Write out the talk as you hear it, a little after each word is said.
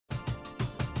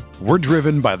We're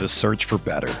driven by the search for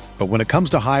better. But when it comes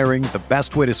to hiring, the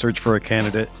best way to search for a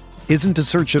candidate isn't to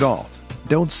search at all.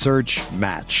 Don't search,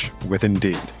 match with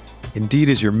Indeed. Indeed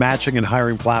is your matching and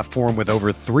hiring platform with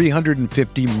over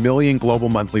 350 million global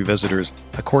monthly visitors,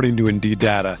 according to Indeed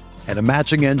data, and a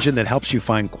matching engine that helps you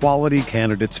find quality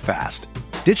candidates fast.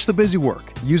 Ditch the busy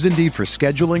work. Use Indeed for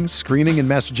scheduling, screening, and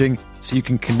messaging so you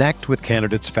can connect with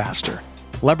candidates faster.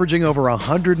 Leveraging over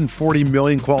 140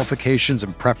 million qualifications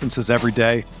and preferences every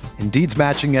day, Indeed's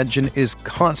matching engine is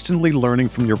constantly learning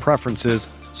from your preferences,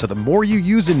 so the more you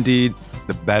use Indeed,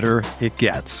 the better it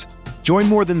gets. Join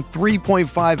more than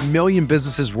 3.5 million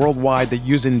businesses worldwide that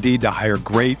use Indeed to hire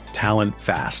great talent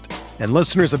fast. And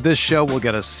listeners of this show will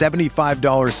get a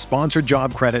 $75 sponsored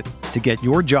job credit to get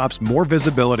your jobs more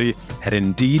visibility at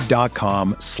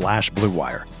Indeed.com/Blue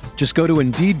Wire. Just go to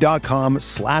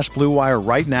Indeed.com/Blue Wire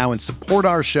right now and support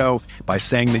our show by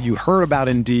saying that you heard about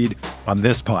Indeed on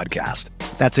this podcast.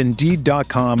 That's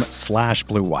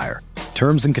Indeed.com/Blue Wire.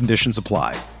 Terms and conditions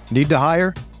apply. Need to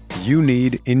hire? You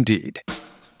need Indeed.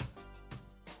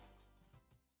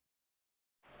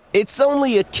 It's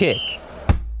only a kick,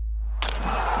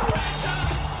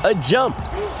 a jump,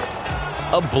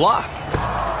 a block.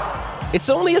 It's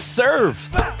only a serve.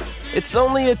 It's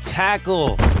only a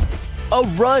tackle, a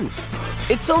run.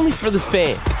 It's only for the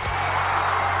fans.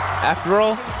 After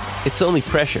all, it's only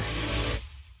pressure.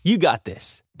 You got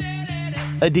this.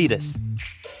 Adidas.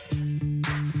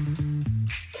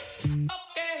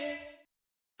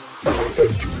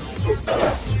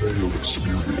 Mayo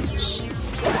Experience.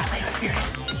 Mayo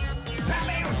Experience.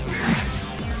 Mayo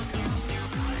Experience.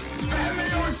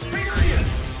 Mayo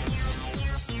Experience.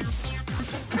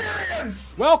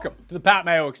 Experience. Welcome to the Pat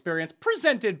Mayo Experience,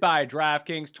 presented by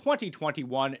DraftKings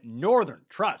 2021 Northern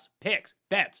Trust Picks,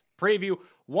 Bets, Preview,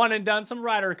 one and done, some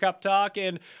Ryder Cup talk,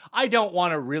 and I don't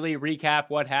want to really recap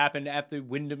what happened at the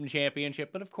Wyndham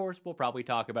Championship, but of course we'll probably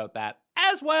talk about that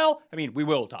as well. I mean, we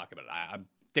will talk about it. I'm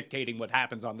dictating what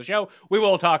happens on the show. We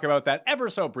will talk about that ever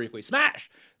so briefly. Smash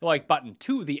the like button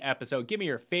to the episode. Give me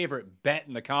your favorite bet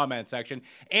in the comment section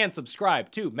and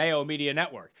subscribe to Mayo Media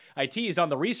Network. I teased on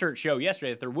the research show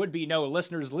yesterday that there would be no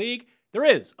Listeners League. There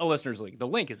is a Listeners League. The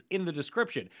link is in the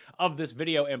description of this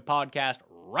video and podcast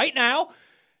right now.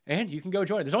 And you can go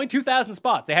join it. There's only 2,000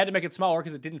 spots. They had to make it smaller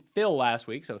because it didn't fill last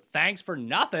week. So thanks for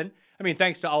nothing. I mean,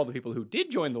 thanks to all the people who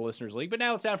did join the Listeners League. But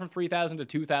now it's down from 3,000 to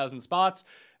 2,000 spots.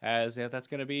 As that's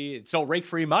going to be, it's still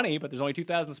rake-free money, but there's only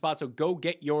 2,000 spots. So go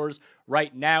get yours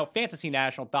right now.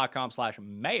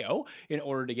 FantasyNational.com/Mayo in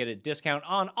order to get a discount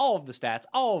on all of the stats,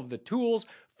 all of the tools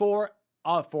for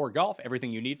golf,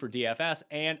 everything you need for DFS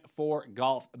and for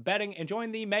golf betting, and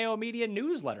join the Mayo Media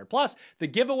newsletter. Plus, the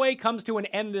giveaway comes to an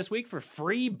end this week for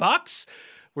free bucks.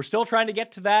 We're still trying to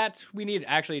get to that. We need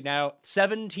actually now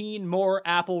 17 more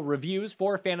Apple reviews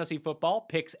for fantasy football,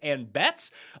 picks, and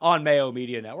bets on Mayo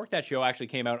Media Network. That show actually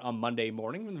came out on Monday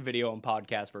morning from the video and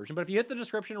podcast version. But if you hit the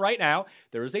description right now,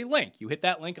 there is a link. You hit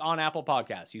that link on Apple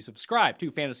Podcasts. You subscribe to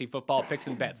Fantasy Football, Picks,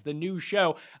 and Bets, the new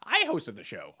show. I hosted the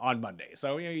show on Monday.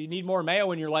 So you need more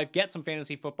Mayo in your life. Get some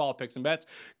Fantasy Football, Picks, and Bets.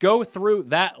 Go through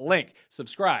that link.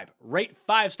 Subscribe. Rate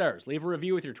 5 stars. Leave a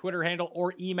review with your Twitter handle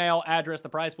or email address. The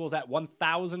prize pool is at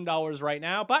 $1,000 right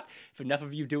now, but if enough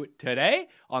of you do it today,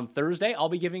 on Thursday, I'll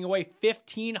be giving away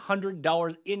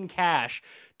 $1,500 in cash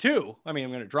to, I'm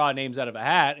going to draw names out of a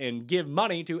hat and give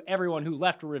money to everyone who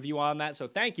left a review on that, so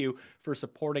thank you for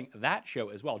supporting that show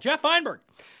as well. Jeff Feinberg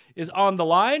is on the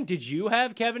line. Did you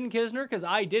have Kevin Kisner? Because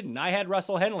I didn't. I had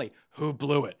Russell Henley, who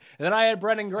blew it. And then I had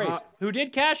Brendan Grace, who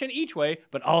did cash in each way,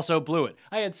 but also blew it.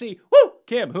 I had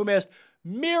Kim, who missed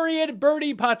myriad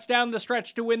birdie putts down the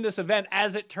stretch to win this event,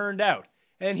 as it turned out.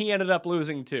 And he ended up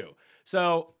losing too.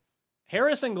 So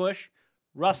Harris English,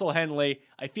 Russell Henley,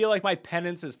 I feel like my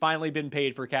penance has finally been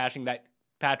paid for cashing that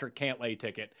Patrick Cantlay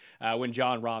ticket when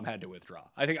John Rahm had to withdraw.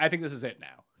 I think this is it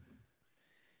now.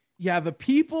 Yeah, the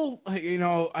people,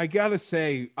 I got to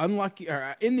say, unlucky,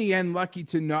 or in the end, lucky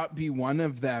to not be one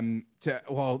of them.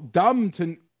 Dumb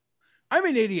to, I'm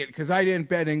an idiot because I didn't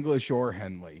bet English or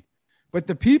Henley. But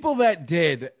the people that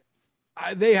did,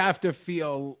 they have to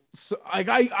feel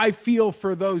I feel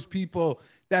for those people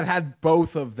that had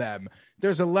both of them.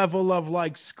 There's a level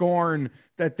of scorn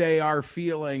that they are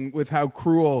feeling with how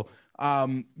cruel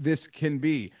this can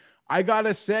be. I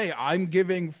gotta say, I'm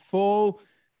giving full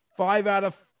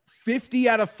 50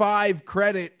 out of 5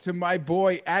 credit to my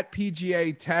boy at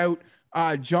PGA Tout,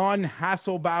 John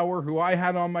Hasselbauer, who I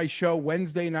had on my show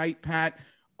Wednesday night, Pat.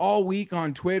 All week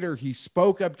on Twitter, he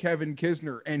spoke up Kevin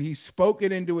Kisner, and he spoke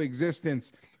it into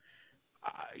existence.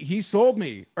 he sold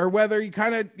me, or whether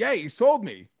he sold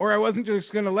me, or I wasn't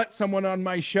just going to let someone on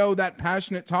my show that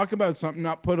passionate talk about something,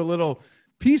 not put a little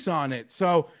piece on it.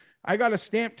 So I got a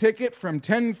stamp ticket from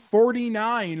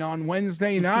 1049 on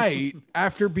Wednesday night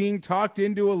after being talked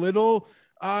into a little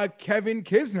Kevin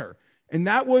Kisner. And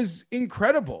that was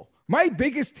incredible. My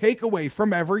biggest takeaway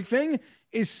from everything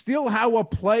is still how a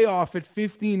playoff at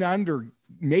 15 under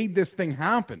made this thing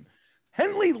happen.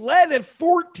 Henley led at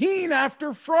 14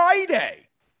 after Friday.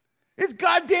 It's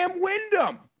goddamn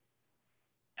Wyndham.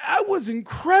 That was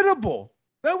incredible.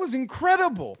 What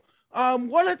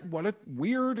a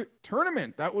weird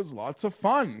tournament. That was lots of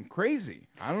fun. Crazy.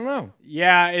 I don't know.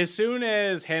 Yeah, as soon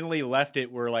as Henley left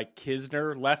it, where like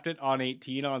Kisner left it on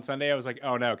 18 on Sunday, I was like,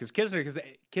 oh no, because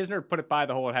Kisner put it by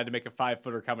the hole and had to make a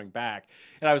 5-footer coming back.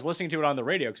 And I was listening to it on the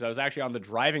radio because I was actually on the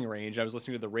driving range. I was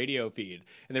listening to the radio feed,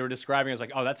 and they were describing. I was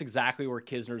like, oh, that's exactly where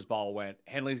Kisner's ball went.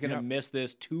 Henley's going to miss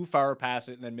this too far past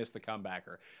it and then miss the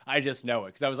comebacker. I just know it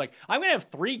because I was like, I'm going to have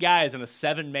 3 guys in a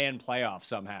 7-man playoff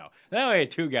somehow. Then I only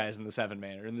had 2 guys in the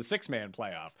 7-man or in the 6-man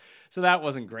playoff. So that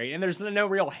wasn't great. And there's no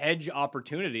real hedge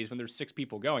opportunities when there's 6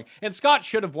 people going. And Scott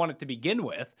should have won it to begin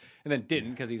with and then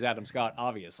didn't because he's Adam Scott,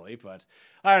 obviously. But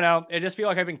I don't know. I just feel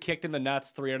like I've been kicked in the nuts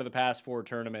 3 out of the past 4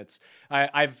 tournaments.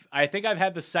 I think I've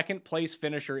had the second place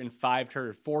finisher in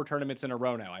 4 tournaments in a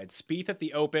row now. I had Spieth at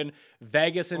the Open,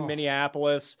 Vegas and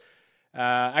Minneapolis.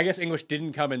 I guess English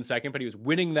didn't come in second, but he was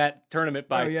winning that tournament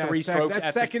by 3 strokes.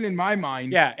 That's second in my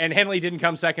mind. Yeah, and Henley didn't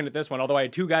come second at this one, although I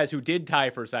had 2 guys who did tie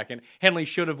for second. Henley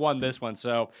should have won this one,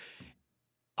 so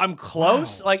I'm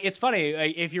close. Wow. Like, it's funny,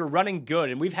 like, if you're running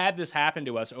good, and we've had this happen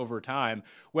to us over time,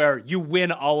 where you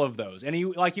win all of those, and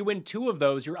you win 2 of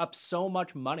those, you're up so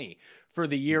much money for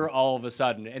the year all of a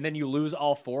sudden, and then you lose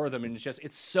all 4 of them, and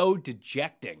it's so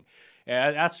dejecting.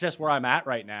 Yeah, that's just where I'm at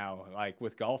right now, like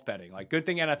with golf betting. Like, good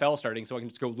thing NFL starting, so I can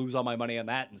just go lose all my money on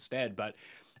that instead. But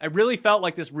I really felt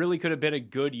like this really could have been a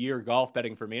good year golf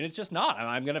betting for me, and it's just not. And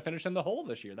I'm going to finish in the hole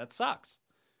this year. That sucks.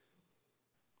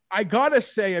 I gotta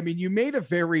say, I mean, you made a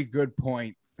very good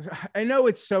point. I know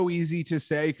it's so easy to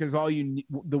say because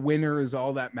the winner is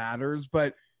all that matters,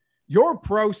 but your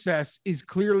process is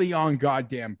clearly on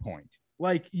goddamn point.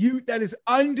 Like, that is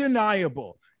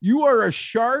undeniable. You are a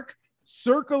shark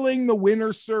circling the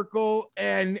winner's circle,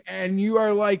 and you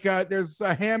are like there's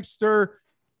a hamster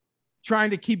trying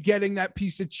to keep getting that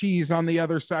piece of cheese on the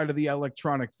other side of the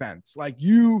electronic fence. Like,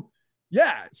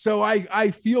 so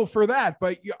I feel for that.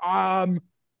 But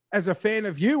as a fan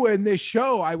of you and this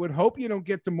show, I would hope you don't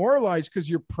get demoralized, because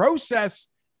your process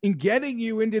in getting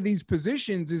you into these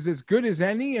positions is as good as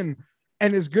any, and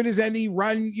as good as any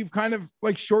run you've kind of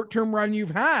like short-term run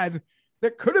you've had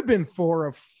that could have been 4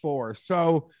 of 4.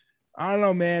 So I don't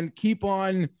know, man. Keep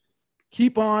on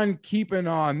keeping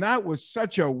on. That was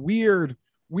such a weird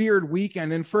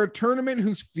weekend. And for a tournament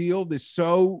whose field is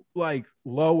so like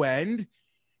low end,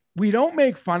 we don't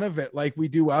make fun of it like we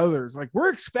do others. Like, we're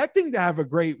expecting to have a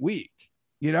great week,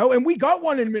 and we got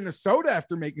one in Minnesota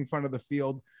after making fun of the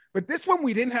field. But this one,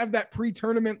 we didn't have that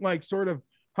pre-tournament, like, sort of,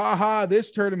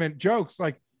 this tournament jokes.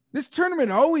 Like, this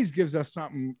tournament always gives us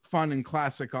something fun and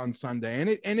classic on Sunday,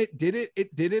 and it did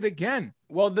it again.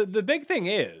 Well, the big thing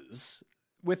is,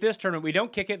 with this tournament, we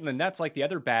don't kick it in the nuts like the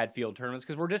other bad field tournaments,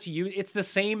 because it's the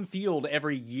same field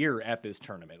every year at this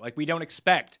tournament. Like, we don't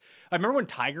expect. I remember when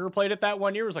Tiger played it that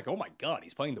one year, it was like, oh my God,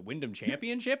 he's playing the Wyndham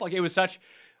Championship. Like, it was such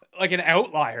like an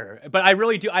outlier. But I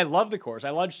really do. I love the course. I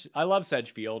love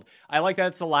Sedgefield. I like that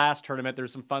it's the last tournament.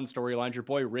 There's some fun storylines. Your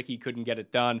boy Ricky couldn't get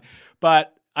it done,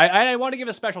 but I want to give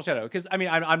a special shout out, because I mean,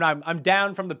 I'm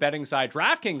down from the betting side.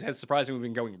 DraftKings has surprisingly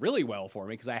been going really well for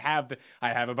me, because I have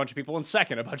a bunch of people in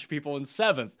second, a bunch of people in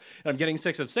 7th, and I'm getting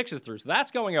 6 of 6s through, so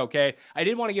that's going okay. I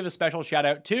did want to give a special shout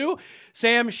out to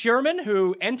Sam Sherman,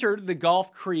 who entered the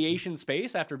golf creation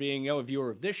space after being a viewer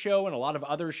of this show and a lot of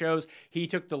other shows. He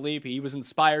took the leap. He was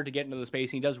inspired to get into the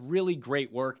space, and he does really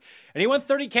great work. And he won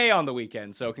 $30K on the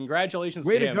weekend, so congratulations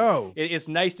to him. Way to go. It's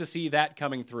nice to see that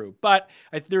coming through. But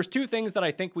there's 2 things that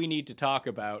I think we need to talk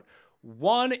about.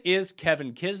 One is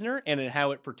Kevin Kisner and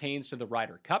how it pertains to the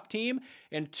Ryder Cup team.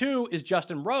 And 2 is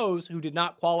Justin Rose, who did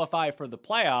not qualify for the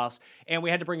playoffs. And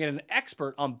we had to bring in an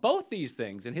expert on both these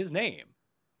things. And his name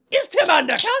is Tim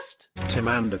Andergust. Tim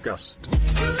Andergust.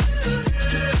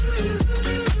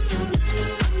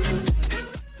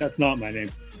 That's not my name.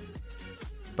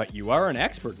 But you are an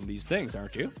expert in these things,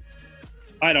 aren't you?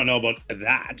 I don't know about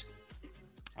that.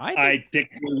 I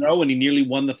picked Monroe and he nearly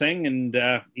won the thing, and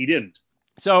he didn't.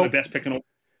 So my best pick in a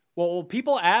Well,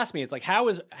 people ask me, it's like, how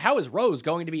is Rose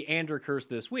going to be Andrew Curse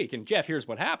this week? And Jeff, here's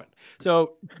what happened.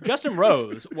 So Justin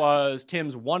Rose was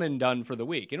Tim's one and done for the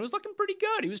week, and it was looking pretty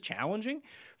good. He was challenging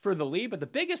for the lead, but the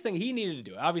biggest thing he needed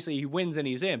to do, obviously he wins and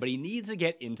he's in, but he needs to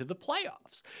get into the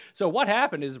playoffs. So what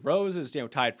happened is Rose is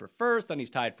tied for first, then he's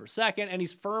tied for second, and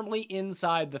he's firmly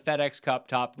inside the FedEx Cup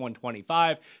top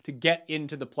 125 to get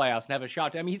into the playoffs and have a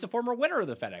shot. I mean, he's a former winner of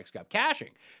the FedEx Cup,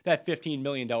 cashing that $15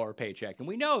 million paycheck, and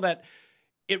we know that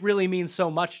it really means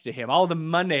so much to him. All the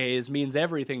monies means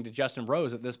everything to Justin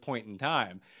Rose at this point in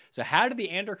time. So how did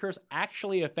the Andrew Curse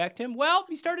actually affect him? Well,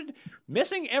 he started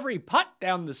missing every putt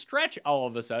down the stretch all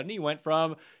of a sudden. He went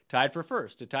from tied for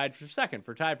first to tied for second,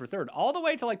 for tied for third, all the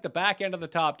way to like the back end of the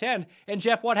top 10. And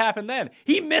Jeff, what happened then?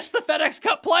 He missed the FedEx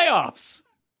Cup playoffs.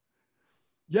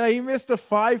 Yeah, he missed a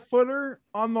 5-footer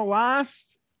on the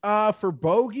last for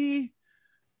bogey,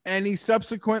 and he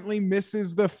subsequently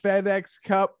misses the FedEx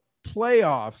Cup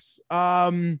playoffs.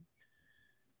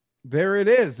 There it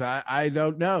is. I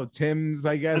don't know. Tim's,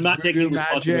 I guess, magic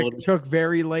took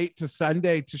very late to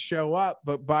Sunday to show up,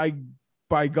 but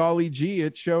by golly gee,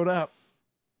 it showed up.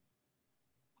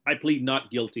 I plead not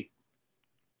guilty.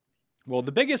 Well,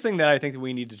 the biggest thing that I think that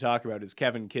we need to talk about is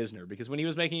Kevin Kisner, because when he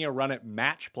was making a run at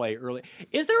match play early,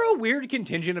 is there a weird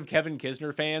contingent of Kevin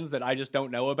Kisner fans that I just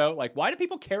don't know about? Like, why do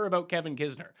people care about Kevin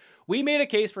Kisner? We made a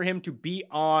case for him to be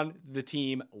on the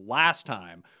team last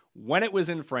time when it was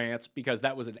in France, because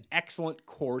that was an excellent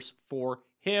course for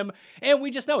him. And we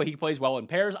just know he plays well in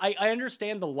pairs. I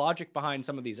understand the logic behind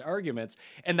some of these arguments,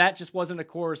 and that just wasn't a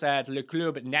course at Le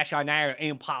Club National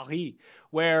in Paris,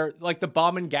 where like the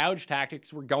bomb and gouge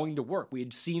tactics were going to work. We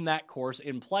had seen that course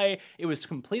in play. It was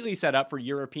completely set up for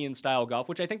European style golf,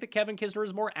 which I think that Kevin Kisner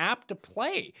is more apt to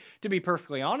play, to be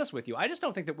perfectly honest with you. I just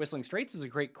don't think that Whistling Straits is a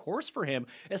great course for him,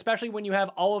 especially when you have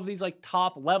all of these like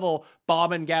top level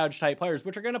bomb and gouge type players,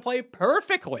 which are going to play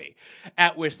perfectly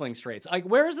at Whistling Straits. Like,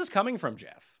 where is this coming from,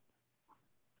 Jeff?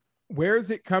 Where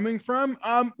is it coming from?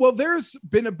 Well, there's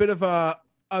been a bit of a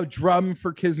drum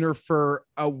for Kisner for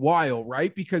a while,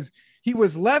 right? Because he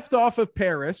was left off of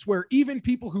Paris, where even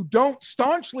people who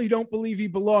staunchly don't believe he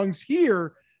belongs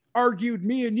here argued,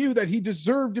 me and you, that he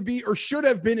deserved to be or should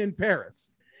have been in Paris.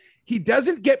 He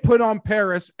doesn't get put on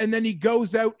Paris, and then he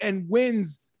goes out and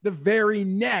wins the very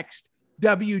next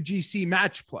WGC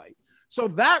match play. So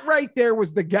that right there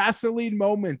was the gasoline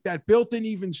moment that built an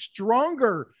even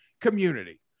stronger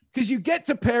community. Because you get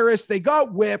to Paris, they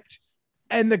got whipped,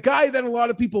 and the guy that a lot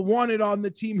of people wanted on the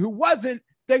team who wasn't,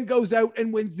 then goes out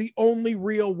and wins the only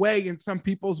real way in some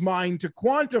people's mind to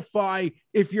quantify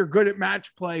if you're good at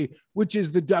match play, which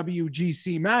is the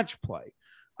WGC match play.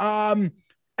 And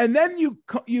then you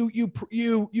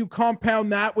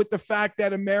compound that with the fact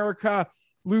that America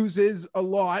loses a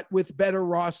lot with better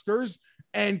rosters,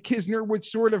 and Kisner would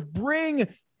sort of bring,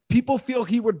 people feel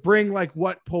he would bring like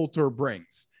what Poulter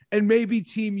brings. And maybe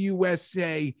Team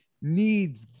USA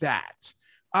needs that.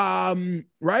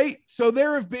 Right? So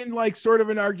there have been like sort of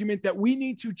an argument that we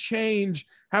need to change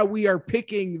how we are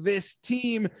picking this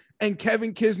team, and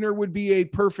Kevin Kisner would be a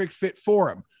perfect fit for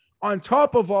him. On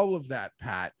top of all of that,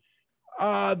 Pat,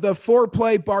 the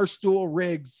foreplay Barstool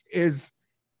Riggs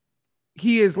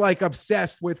he is like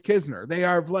obsessed with Kisner. They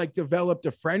have like developed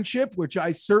a friendship, which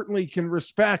I certainly can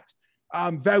respect.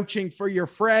 Vouching for your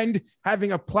friend,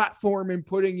 having a platform and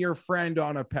putting your friend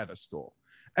on a pedestal.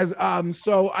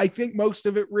 So I think most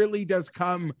of it really does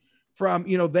come from,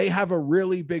 they have a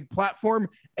really big platform,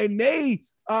 and they,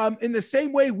 in the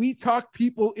same way we talk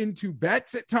people into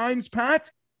bets at times, Pat,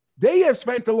 they have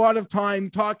spent a lot of time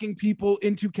talking people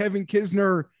into Kevin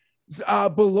Kisner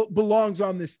belongs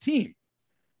on this team.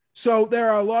 So there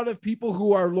are a lot of people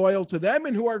who are loyal to them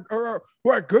and who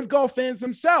are good golf fans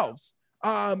themselves.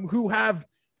 Who have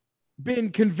been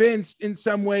convinced in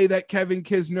some way that Kevin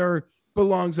Kisner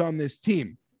belongs on this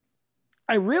team.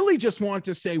 I really just want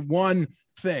to say one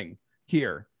thing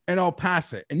here, and I'll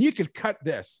pass it. And you could cut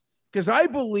this, because I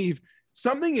believe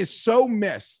something is so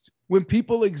missed when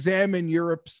people examine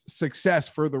Europe's success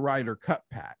for the Ryder Cup,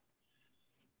 Pat.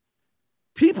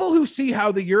 People who see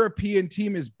how the European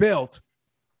team is built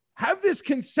have this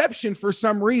conception for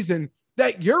some reason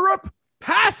that Europe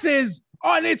passes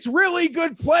on its really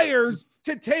good players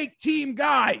to take team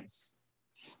guys.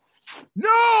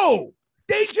 No,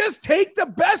 they just take the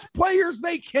best players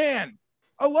they can.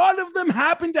 A lot of them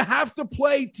happen to have to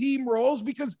play team roles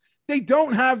because they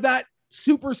don't have that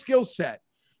super skill set.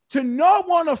 To not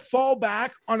want to fall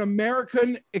back on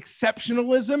American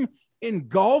exceptionalism in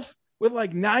golf with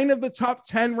like 9 of the top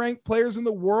 10 ranked players in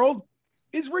the world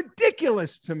is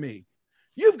ridiculous to me.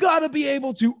 You've got to be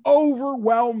able to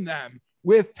overwhelm them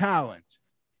with talent.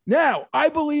 Now, I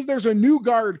believe there's a new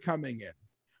guard coming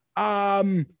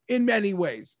in many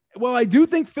ways. Well, I do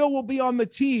think Phil will be on the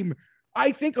team.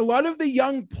 I think a lot of the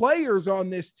young players on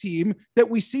this team that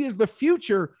we see as the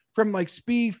future, from like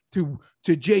Spieth to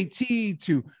JT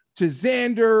to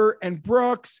Xander and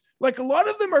Brooks, like a lot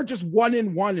of them are just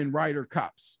 1-1 in Ryder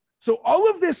Cups. So all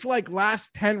of this like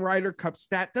last 10 Ryder Cup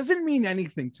stat doesn't mean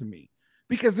anything to me,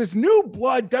 because this new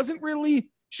blood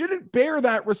shouldn't bear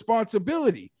that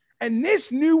responsibility. And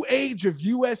this new age of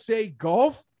USA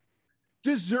golf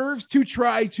deserves to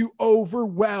try to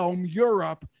overwhelm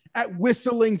Europe at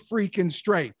Whistling freaking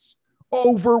Straits.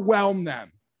 Overwhelm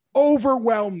them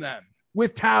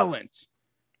with talent.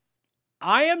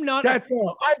 I am not. That's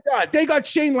all. They got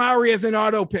Shane Lowry as an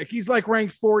auto pick. He's like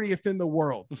ranked 40th in the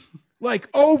world. Like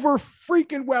over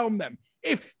freaking whelm them.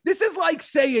 If this is like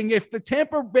saying if the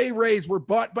Tampa Bay Rays were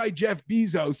bought by Jeff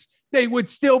Bezos, they would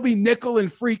still be nickel and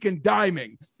freaking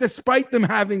diming despite them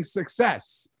having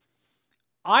success.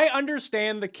 I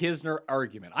understand the Kisner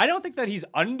argument. I don't think that he's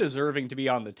undeserving to be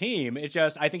on the team. It's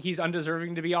just, I think he's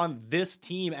undeserving to be on this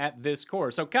team at this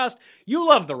course. So Cust, you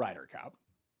love the Ryder Cup.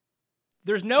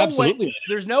 There's no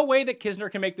way that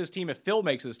Kisner can make this team if Phil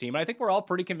makes this team. And I think we're all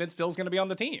pretty convinced Phil's going to be on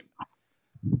the team.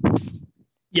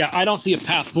 Yeah, I don't see a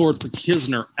path forward for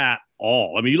Kisner at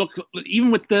all. I mean, you look,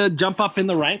 even with the jump up in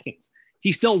the rankings,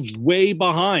 he's still way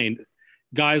behind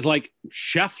guys like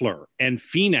Scheffler and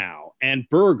Finau and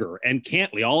Berger and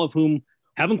Cantlay, all of whom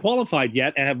haven't qualified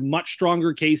yet and have much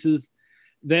stronger cases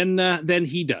than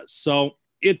he does. So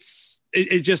it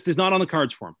just is not on the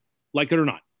cards for him, like it or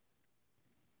not.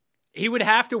 He would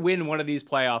have to win one of these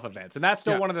playoff events. And that's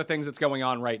still one of the things that's going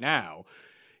on right now,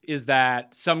 is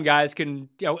that some guys can,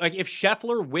 like if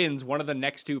Scheffler wins one of the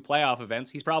next two playoff events,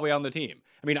 he's probably on the team.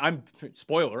 I mean,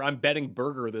 I'm betting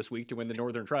Berger this week to win the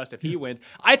Northern Trust. If he wins,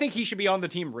 I think he should be on the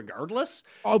team regardless.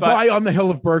 I'll die on the hill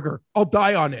of Berger. I'll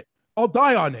die on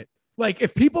it. Like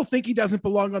if people think he doesn't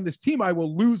belong on this team, I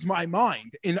will lose my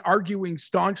mind in arguing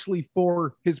staunchly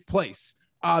for his place,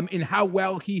 in how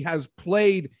well he has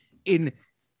played in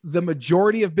the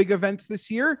majority of big events this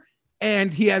year.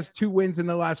 And he has 2 wins in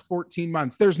the last 14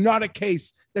 months. There's not a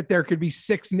case that there could be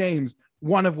 6 names,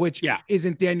 one of which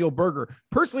isn't Daniel Berger.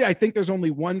 Personally, I think there's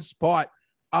only one spot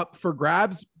up for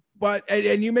grabs, but,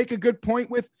 and you make a good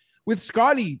point with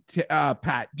Scotty,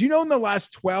 Pat. Do you know in the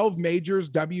last 12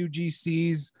 majors,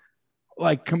 WGCs,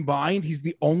 like combined, he's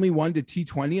the only one to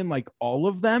T20 in like all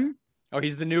of them? Oh,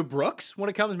 he's the new Brooks when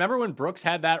it comes. Remember when Brooks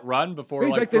had that run before?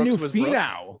 He's like Brooks the new was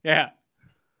Finau. Brooks? Yeah.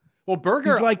 Well,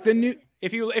 Berger, he's like the new.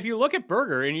 If you look at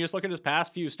Berger and you just look at his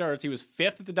past few starts, he was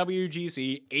 5th at the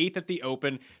WGC, 8th at the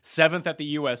Open, 7th at the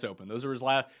U.S. Open. Those are his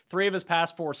last 3 of his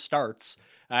past 4 starts.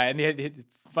 And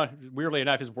weirdly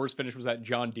enough, his worst finish was at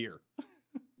John Deere.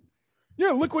 Yeah,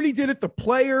 look what he did at the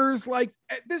Players. Like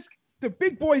the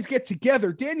big boys get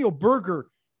together. Daniel Berger,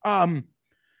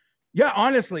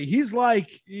 honestly,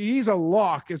 he's a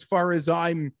lock as far as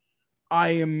I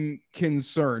am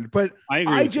concerned. But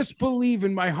I just believe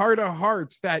in my heart of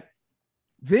hearts that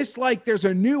there's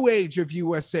a new age of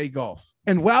USA golf.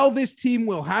 And while this team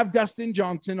will have Dustin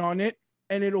Johnson on it,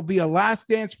 and it'll be a last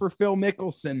dance for Phil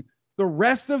Mickelson, the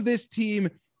rest of this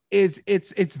team it's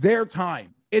their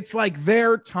time. It's like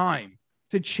their time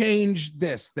to change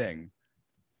this thing.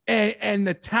 And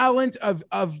the talent of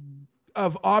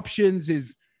options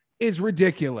is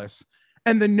ridiculous.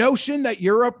 And the notion that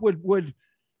Europe would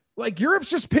like Europe's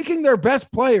just picking their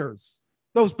best players.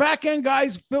 Those back end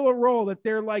guys fill a role that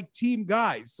they're like team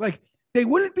guys. Like they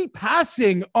wouldn't be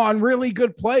passing on really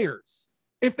good players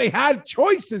if they had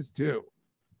choices to.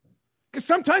 Because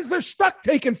sometimes they're stuck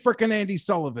taking frickin' Andy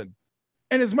Sullivan.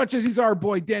 And as much as he's our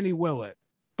boy, Danny Willett.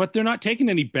 But they're not taking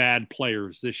any bad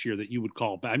players this year that you would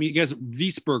call bad. I mean, you guys,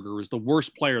 Wiesberger is the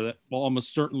worst player that will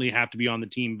almost certainly have to be on the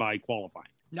team by qualifying.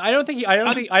 I don't think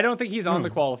he's on the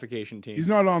qualification team. He's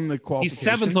not on the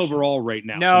qualification. He's 7th overall right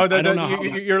now. No,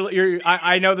 so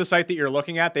I know the site that you're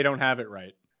looking at. They don't have it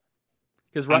right.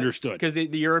 Understood. Because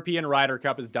the European Ryder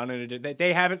Cup is done in it.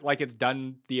 They have it like it's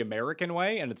done the American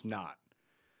way, and it's not.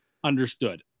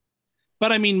 Understood.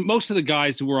 But I mean, most of the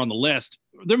guys who were on the list,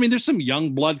 there's some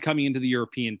young blood coming into the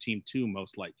European team too,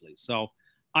 most likely. So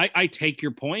I take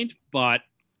your point, but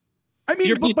I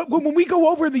mean, but when we go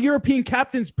over the European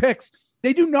captains' picks,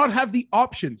 they do not have the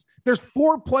options. There's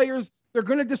 4 players. They're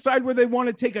going to decide whether they want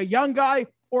to take a young guy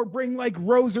or bring like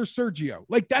Rose or Sergio.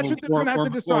 Like that's what they're going to have to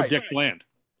decide. Or Dick Bland.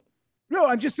 No,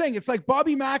 I'm just saying it's like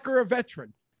Bobby Mack or a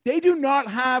veteran. They do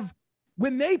not have,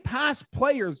 when they pass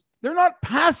players, they're not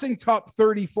passing top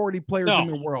 30, 40 players in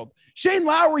the world. Shane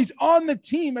Lowry's on the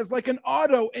team as like an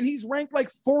auto, and he's ranked like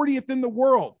 40th in the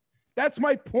world. That's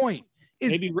my point.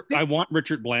 I want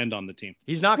Richard Bland on the team.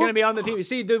 He's not going to be on the team. You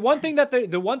see, the one thing that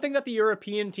the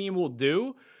European team will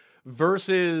do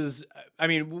versus, I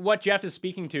mean, what Jeff is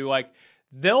speaking to, like,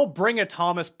 they'll bring a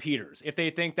Thomas Peters if they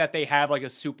think that they have like a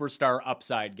superstar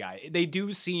upside guy. They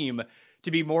do seem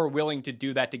to be more willing to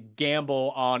do that, to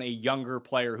gamble on a younger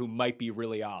player who might be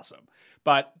really awesome.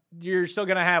 But you're still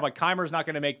going to have, like, Keimer's not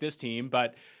going to make this team,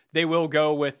 but they will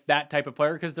go with that type of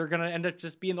player because they're going to end up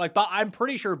just being like, I'm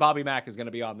pretty sure Bobby Mack is going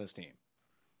to be on this team.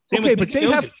 Okay, but they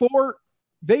have four.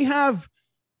 They have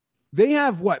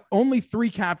what? Only 3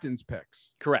 captains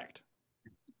picks. Correct.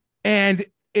 And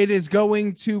it is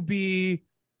going to be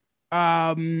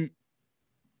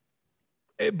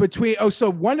between. Oh, so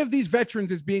one of these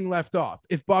veterans is being left off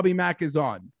if Bobby Mack is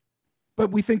on,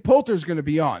 but we think Poulter's going to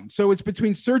be on. So it's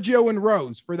between Sergio and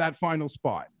Rose for that final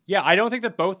spot. Yeah, I don't think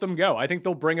that both of them go. I think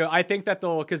they'll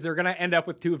because they're going to end up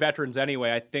with 2 veterans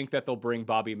anyway. I think that they'll bring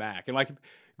Bobby Mack. And like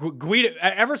Guido,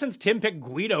 ever since Tim picked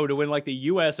Guido to win like the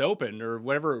US Open or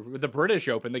whatever, the British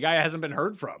Open, the guy hasn't been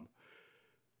heard from.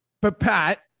 But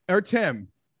Pat or Tim,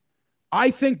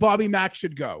 I think Bobby Mack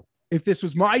should go. If this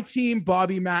was my team,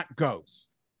 Bobby Mack goes.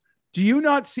 Do you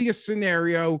not see a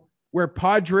scenario where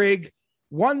Padraig,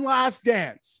 one last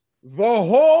dance, the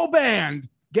whole band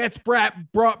gets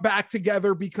brought back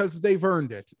together because they've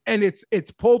earned it? And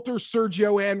it's Poulter,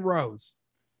 Sergio, and Rose.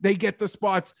 They get the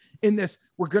spots in this.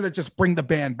 We're going to just bring the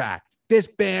band back. This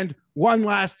band, one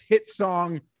last hit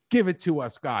song. Give it to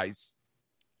us, guys.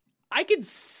 I could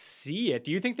see it.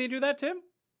 Do you think they do that, Tim?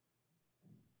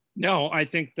 No, I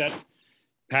think that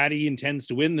Patty intends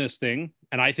to win this thing,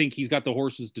 and I think he's got the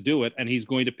horses to do it, and he's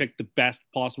going to pick the best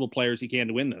possible players he can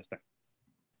to win this thing.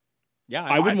 Yeah,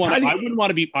 I wouldn't want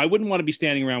to be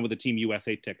standing around with a Team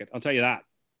USA ticket. I'll tell you that.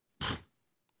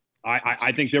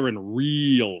 I think they're in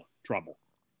real trouble.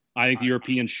 I think the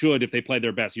Europeans should, if they play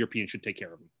their best, Europeans should take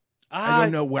care of them. I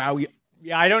don't know. Wow.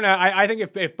 Yeah, I don't know. I think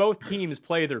if both teams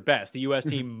play their best, the U.S.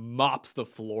 team mops the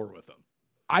floor with them.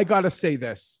 I got to say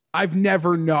this. I've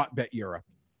never not bet Europe.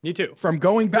 Me too. From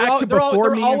going back to before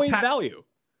they're me always and value.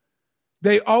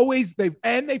 They've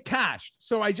cashed.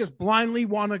 So I just blindly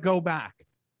want to go back.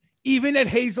 Even at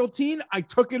Hazeltine, I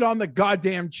took it on the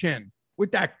goddamn chin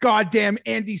with that goddamn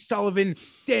Andy Sullivan,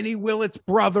 Danny Willett's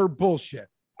brother bullshit.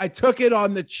 I took it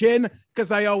on the chin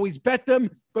because I always bet them,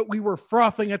 but we were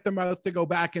frothing at the mouth to go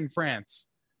back in France.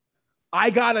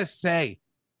 I gotta say,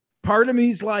 part of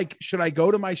me's like, should I go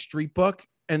to my street book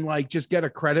and like just get a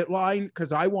credit line?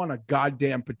 Because I want to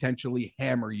goddamn potentially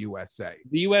hammer USA.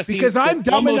 The US because I'm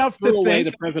dumb enough to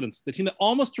think the team that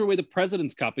almost threw away the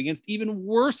President's Cup against even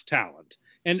worse talent,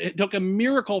 and it took a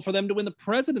miracle for them to win the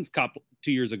President's Cup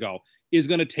 2 years ago, is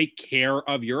going to take care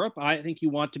of Europe. I think you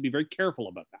want to be very careful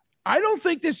about that. I don't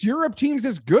think this Europe team's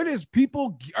as good as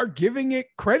people are giving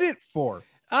it credit for.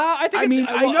 I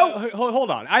know. Hold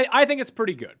on. I think it's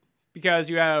pretty good because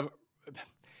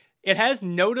it has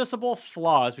noticeable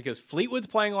flaws because Fleetwood's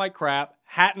playing like crap.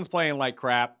 Hatton's playing like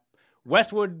crap.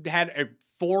 Westwood had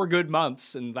 4 good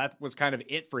months, and that was kind of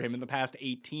it for him in the past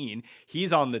 18.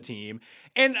 He's on the team.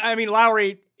 And, I mean,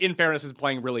 Lowry, in fairness, is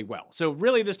playing really well. So,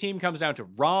 really, this team comes down to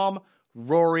Rahm,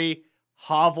 Rory,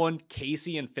 Hovland,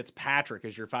 Casey, and Fitzpatrick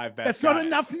as your 5 best That's guys. not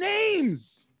enough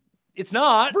names. It's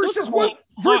not. Versus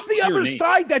the other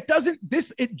side that doesn't.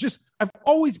 I've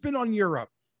always been on Europe,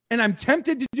 and I'm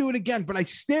tempted to do it again, but I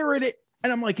stare at it,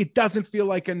 and I'm like, it doesn't feel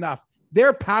like enough.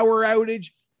 Their power outage,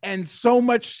 and so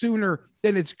much sooner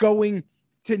than it's going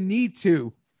to need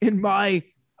to, in my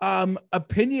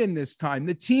opinion this time.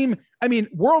 The team, I mean,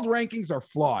 world rankings are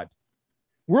flawed.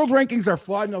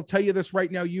 And I'll tell you this right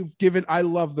now. I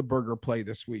love the burger play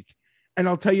this week. And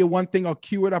I'll tell you one thing, I'll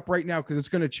cue it up right now because it's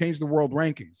going to change the world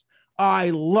rankings. I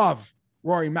love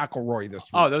Rory McIlroy this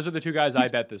week. Oh, those are the 2 guys I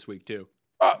bet this week too.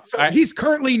 He's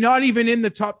currently not even in the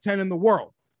top 10 in the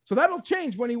world. So that'll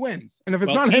change when he wins. And if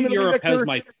it's not him, Europe has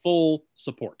my full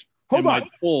support. Hold on.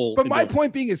 But my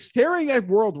point being is staring at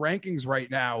world rankings right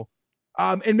now,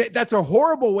 and that's a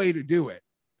horrible way to do it.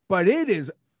 But it is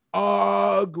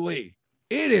ugly.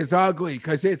 It is ugly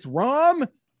because it's Rahm,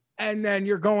 and then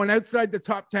you're going outside the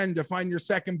top 10 to find your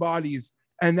second bodies,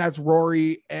 and that's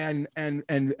Rory and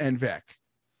Vic.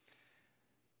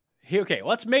 Okay,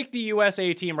 let's make the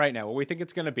USA team right now what we think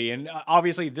it's going to be, and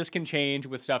obviously this can change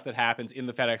with stuff that happens in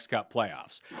the FedEx Cup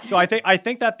playoffs. So I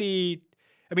think that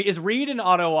is Reed and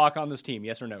Otto Walk on this team?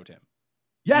 Yes or no, Tim?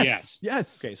 Yes.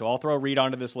 Okay, so I'll throw Reed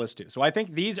onto this list too. So I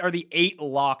think these are the 8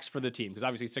 locks for the team because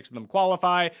obviously 6 of them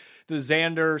qualify. The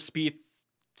Xander, Spieth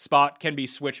spot can be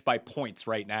switched by points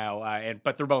right now,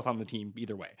 but they're both on the team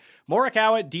either way.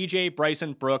 Morikawa, DJ,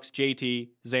 Bryson, Brooks, JT,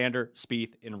 Xander,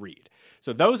 Spieth, and Reed.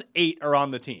 So those 8 are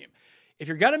on the team. if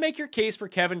you're going to make your case for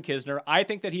Kevin Kisner, I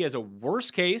think that he has a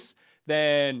worse case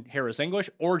than Harris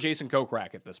English or Jason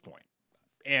Kokrak at this point.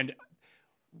 And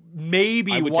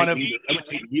maybe I would one take of I would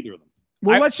take either of them.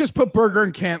 Well, let's just put Berger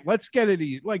and Cantley. Let's get it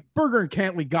easy. Like Berger and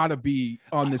Cantley got to be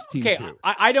on this team too.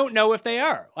 I don't know if they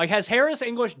are. Like, has Harris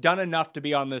English done enough to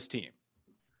be on this team?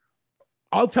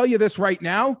 I'll tell you this right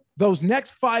now. Those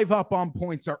next 5 up on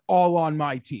points are all on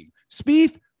my team.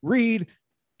 Spieth, Reed,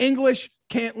 English,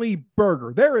 Cantley,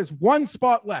 Berger. There is one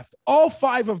spot left. All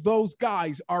 5 of those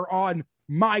guys are on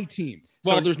my team.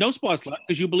 Well, there's no spots left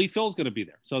because you believe Phil's going to be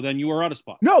there. So then you are out of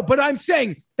spot. No, but I'm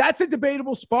saying that's a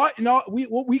debatable spot. And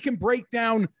we can break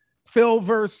down Phil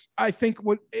versus I think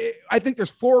there's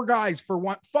 4 guys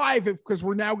for 5 because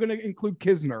we're now going to include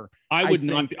Kisner. I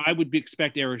would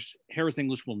expect Harris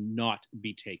English will not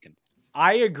be taken.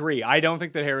 I agree. I don't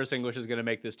think that Harris English is going to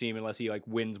make this team unless he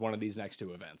wins one of these next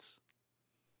 2 events.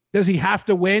 Does he have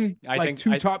to win? I think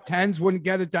 2 top 10s wouldn't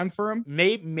get it done for him.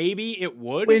 Maybe it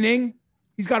would. Winning.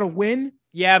 He's got to win.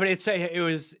 Yeah, but it's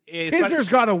Kisner's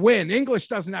got to win. English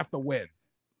doesn't have to win.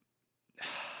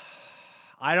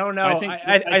 I don't know.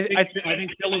 I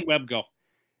think Phil and Webb go.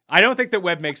 I don't think that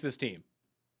Webb makes this team.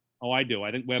 Oh, I do.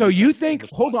 I think Webb. So you think?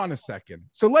 Hold on a second.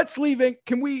 So let's leave it.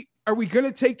 Are we going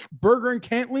to take Berger and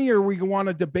Cantley, or we want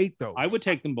to debate those? I would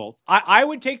take them both. I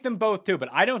would take them both too, but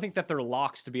I don't think that they're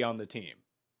locks to be on the team.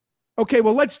 Okay,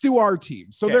 well, let's do our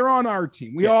team. So they're on our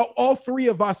team. We all 3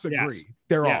 of us agree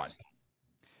they're on.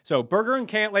 So Berger and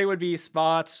Cantley would be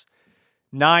spots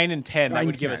 9 and 10. That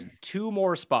would give us 2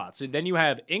 more spots. So then you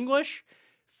have English,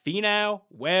 Finau,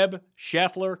 Webb,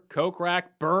 Scheffler, Kokrak,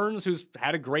 Burns, who's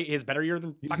had his better year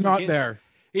than he's not there.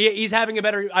 He's having a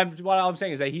better. What I'm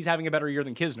saying is that he's having a better year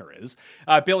than Kisner is.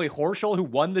 Billy Horschel, who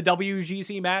won the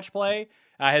WGC match play,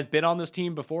 has been on this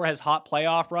team before, has hot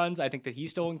playoff runs. I think that he's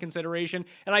still in consideration,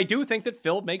 and I do think that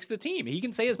Phil makes the team. He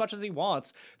can say as much as he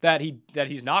wants that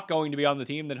he's not going to be on the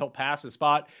team, that he'll pass his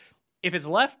spot. If it's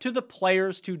left to the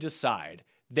players to decide,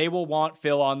 they will want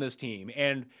Phil on this team,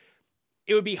 and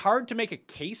it would be hard to make a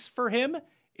case for him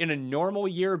in a normal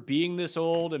year being this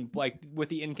old and with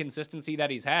the inconsistency that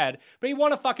he's had, but he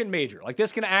won a fucking major.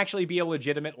 This can actually be a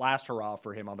legitimate last hurrah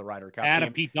for him on the Ryder Cup. At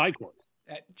a Pete Dye course.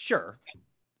 Sure.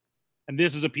 And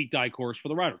this is a Pete Dye course for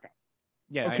the Ryder Cup.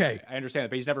 Yeah, okay. I understand that,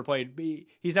 but he's never played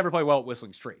well at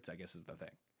Whistling Straits, I guess is the thing.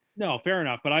 No, fair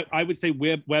enough. But I would say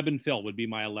Webb and Phil would be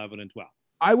my 11 and 12.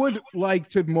 I would like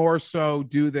to more so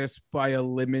do this by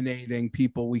eliminating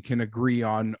people we can agree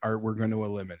on or we're going to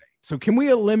eliminate. So can we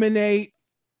eliminate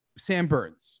Sam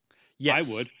Burns?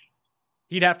 Yes. I would.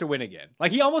 He'd have to win again.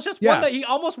 He almost won that. He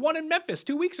almost won in Memphis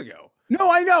 2 weeks ago.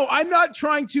 No, I know. I'm not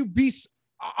trying to be.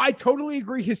 I totally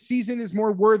agree. His season is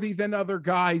more worthy than other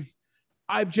guys.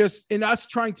 I'm just in us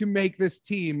trying to make this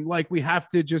team we have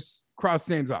to just cross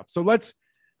names off. So let's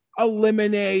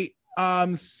eliminate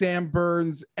Sam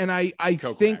Burns, and I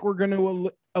think we're going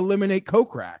to eliminate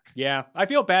Kokrak. Yeah, I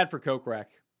feel bad for Kokrak.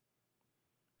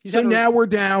 So now we're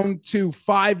down to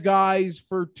 5 guys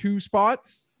for 2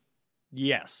 spots.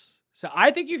 Yes. So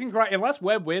I think you can unless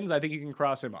Webb wins, I think you can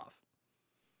cross him off.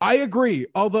 I agree.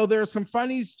 Although there's some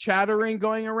funnies chattering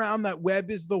going around that Webb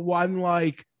is the one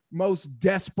most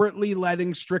desperately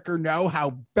letting Stricker know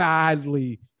how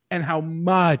badly and how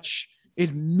much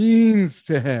it means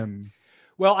to him.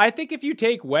 Well, I think if you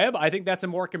take Webb, I think that's a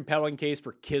more compelling case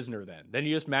for Kisner then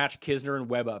you just match Kisner and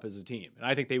Webb up as a team. And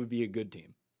I think they would be a good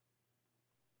team.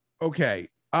 Okay.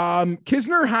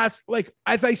 Kisner has,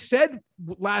 as I said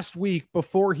last week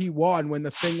before he won, when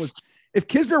the thing was, if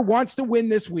Kisner wants to win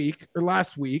this week or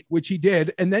last week, which he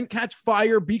did, and then catch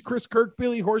fire, beat Chris Kirk,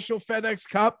 Billy Horschel, FedEx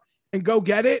Cup, and go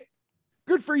get it,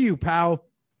 good for you, pal.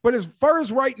 But as far as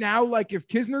right now, if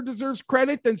Kisner deserves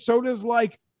credit, then so does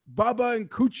Bubba and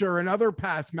Kuchar and other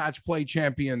past match play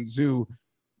champions who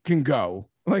can go.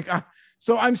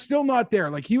 So I'm still not there.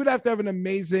 He would have to have an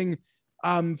amazing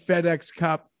FedEx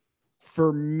Cup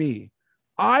for me.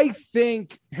 I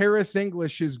think Harris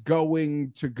English is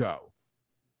going to go.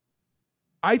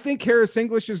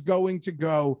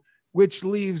 Which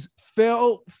leaves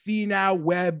Phil, Finau,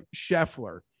 Webb,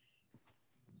 Scheffler,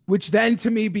 which then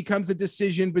to me becomes a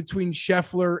decision between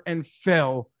Scheffler and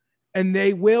Phil. And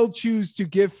they will choose to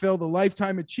give Phil the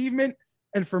lifetime achievement.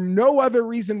 And for no other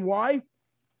reason why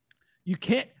you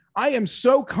can't. I am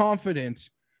so confident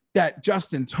that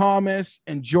Justin Thomas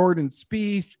and Jordan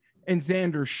Spieth and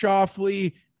Xander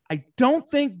Schauffele, I don't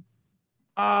think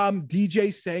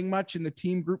DJ's saying much in the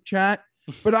team group chat,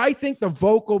 but I think the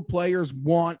vocal players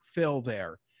want Phil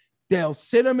there. They'll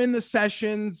sit him in the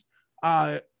sessions,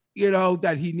 that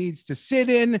he needs to sit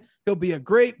in. He'll be a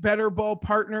great better ball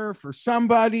partner for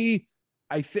somebody.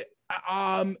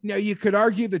 Now you could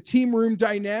argue the team room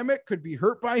dynamic could be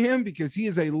hurt by him because he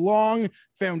is a long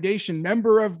foundation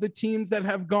member of the teams that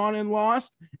have gone and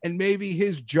lost, and maybe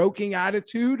his joking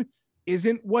attitude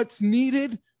isn't what's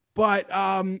needed. But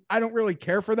I don't really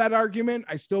care for that argument.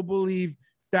 I still believe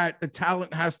that the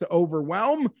talent has to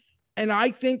overwhelm, and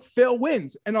I think Phil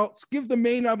wins. And I'll give the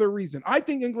main other reason. I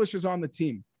think English is on the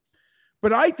team,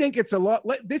 but I think it's a lot.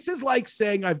 This is like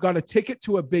saying I've got a ticket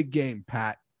to a big game,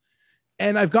 Pat,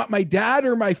 and I've got my dad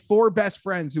or my 4 best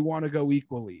friends who want to go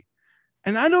equally.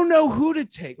 And I don't know who to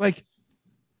take. Like,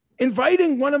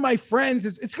 inviting one of my friends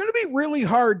it's going to be really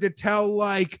hard to tell,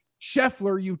 like,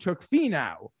 Scheffler, you took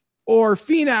Finau, or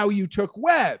Finau, you took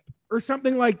Webb, or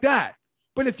something like that.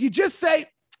 But if you just say,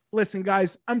 listen,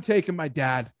 guys, I'm taking my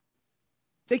dad.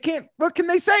 They can't, what can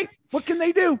they say? What can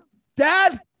they do?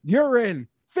 Dad, you're in.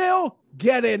 Phil,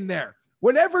 get in there.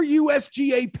 Whatever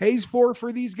USGA pays for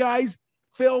these guys,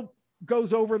 Phil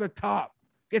goes over the top,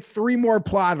 gets 3 more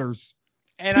platters,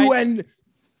 and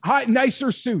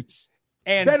nicer suits,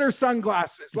 and better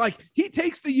sunglasses. Like, he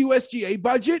takes the USGA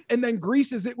budget and then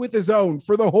greases it with his own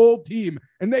for the whole team,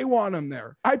 and they want him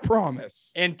there. I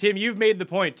promise. And Tim, you've made the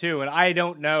point too, and I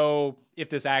don't know if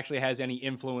this actually has any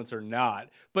influence or not,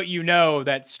 but you know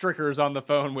that Stricker's on the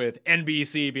phone with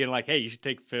NBC being like, hey, you should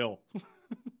take Phil.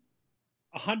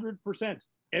 100%.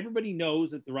 Everybody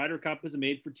knows that the Ryder Cup is a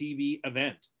made-for-TV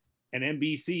event, and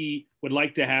NBC would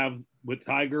like to have, with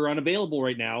Tiger unavailable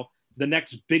right now, the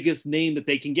next biggest name that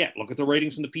they can get. Look at the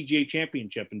ratings from the PGA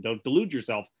Championship, and don't delude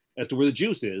yourself as to where the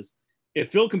juice is.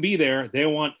 If Phil can be there, they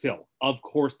want Phil. Of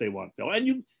course they want Phil. And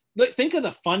you think of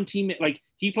the fun team. Like,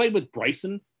 he played with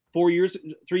Bryson 3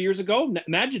 years ago.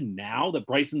 Imagine now that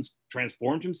Bryson's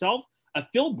transformed himself. A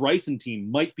Phil Bryson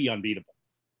team might be unbeatable.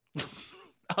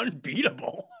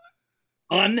 Unbeatable?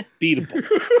 Unbeatable.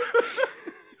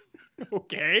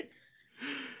 Okay.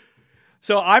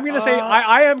 So I'm going to say,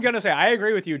 I am going to say, I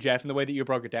agree with you, Jeff, in the way that you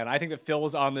broke it down. I think that Phil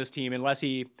is on this team unless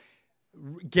he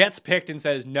gets picked and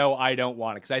says, no, I don't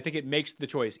want it. Because I think it makes the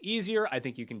choice easier. I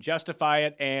think you can justify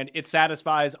it, and it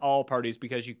satisfies all parties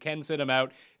because you can sit him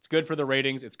out. It's good for the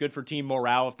ratings. It's good for team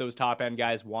morale if those top-end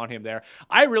guys want him there.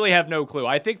 I really have no clue.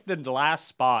 I think the last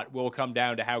spot will come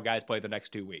down to how guys play the next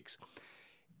 2 weeks.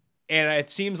 And it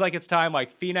seems like it's time,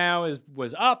 like Finau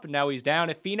was up, and now he's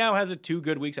down. If Finau has 2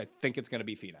 good weeks, I think it's going to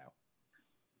be Finau.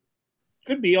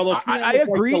 Could be, although I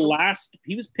agree.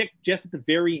 He was picked just at the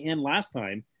very end last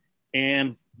time,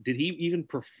 and did he even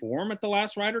perform at the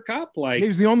last Ryder Cup? Like, he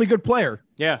was the only good player.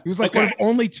 Yeah, he was like one of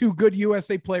only 2 good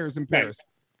USA players in Paris.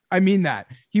 Right. I mean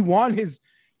that he won his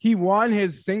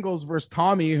singles versus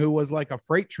Tommy, who was like a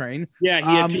freight train. Yeah,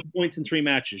 he had 2 points in 3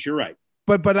 matches. You're right,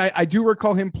 but I do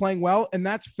recall him playing well, and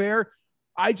that's fair.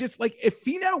 I just, like, if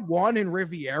Finau won in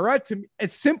Riviera, to me,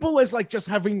 as simple as like just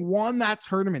having won that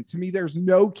tournament, to me, there's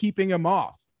no keeping him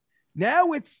off.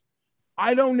 Now it's,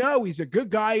 I don't know. He's a good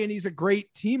guy and he's a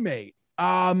great teammate.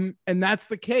 And that's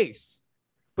the case,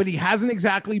 but he hasn't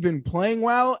exactly been playing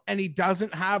well, and he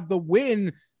doesn't have the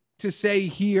win to say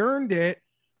he earned it.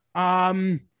 Yeah.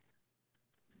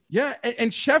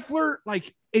 And Scheffler,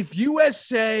 like, if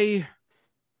USA,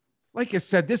 like I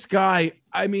said, this guy,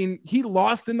 I mean, he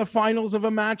lost in the finals of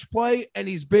a match play, and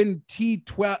he's been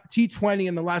T20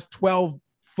 in the last 12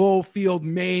 full field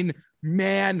main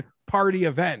man party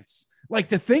events. Like,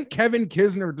 to think Kevin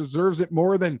Kisner deserves it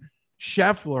more than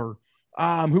Scheffler,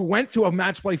 who went to a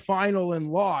match play final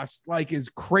and lost, like, is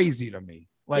crazy to me.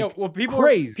 Like,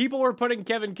 people were putting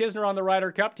Kevin Kisner on the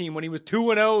Ryder Cup team when he was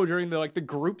 2-0 during the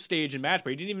group stage in match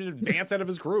play. He didn't even advance out of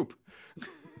his group.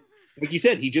 Like you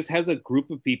said, he just has a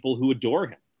group of people who adore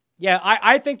him. Yeah,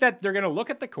 I think that they're going to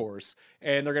look at the course,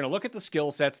 and they're going to look at the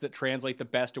skill sets that translate the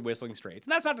best to Whistling Straits.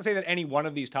 And that's not to say that any one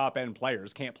of these top-end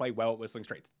players can't play well at Whistling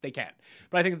Straits. They can.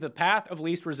 But I think that the path of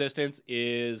least resistance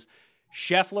is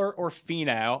Scheffler or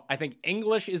Finau. I think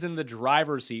English is in the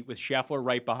driver's seat with Scheffler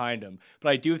right behind him. But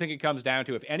I do think it comes down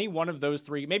to, if any one of those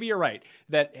 3, maybe you're right,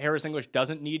 that Harris English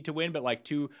doesn't need to win, but like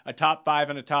a top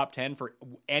 5 and a top 10 for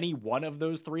any one of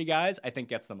those 3 guys, I think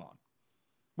gets them on.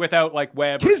 Without like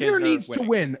Webb or Kisner needs winning. To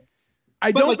win.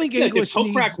 I don't think English needs...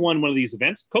 If Kokrak won one of these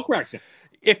events, Kokrak's in.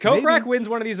 If Kokrak wins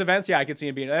one of these events, yeah, I could see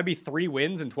him being. That'd be 3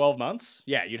 wins in 12 months.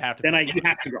 Yeah, you'd have to. Then you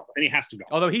have to go. Then he has to go.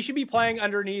 Although he should be playing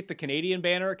underneath the Canadian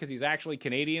banner because he's actually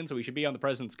Canadian, so he should be on the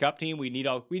President's Cup team. We need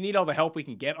all the help we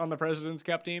can get on the President's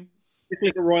Cup team.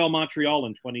 Like the Royal Montreal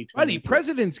in 2020. Buddy,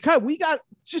 President's Cup. We got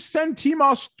just send Team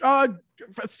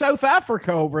South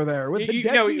Africa over there with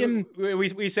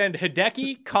Hideki. We send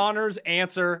Hideki, Connors,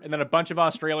 Answer, and then a bunch of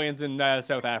Australians and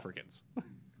South Africans.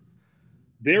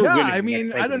 They're winning. I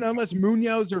mean, I don't know unless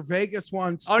Munoz or Vegas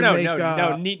wants. Oh no,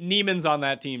 Neiman's on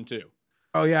that team too.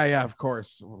 Oh yeah, of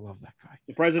course. I love that guy.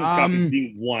 The President's Cup is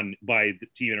being won by the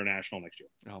Team International next year.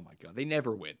 Oh my God, they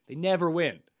never win. They never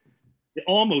win. It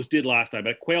almost did last time,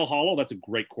 but Quail Hollow, that's a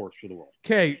great course for the world.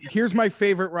 Okay, here's my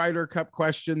favorite Ryder Cup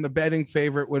question. The betting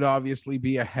favorite would obviously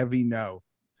be a heavy no.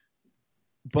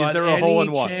 But is there a hole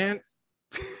in one? Chance?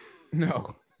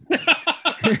 No.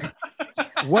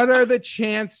 What are the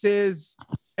chances?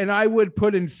 And I would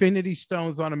put infinity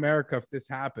stones on America if this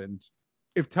happened.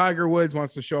 If Tiger Woods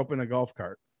wants to show up in a golf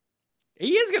cart,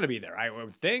 He is going to be there, I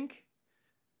would think.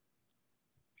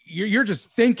 you're just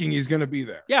thinking he's going to be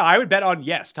there. Yeah, I would bet on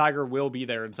yes, Tiger will be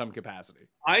there in some capacity.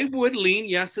 I would lean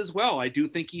yes as well. I do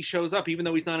think he shows up, even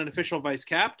though he's not an official vice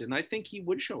captain. I think he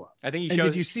would show up. I think he And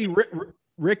shows. did you see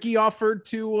Ricky offered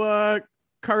to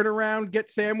cart around,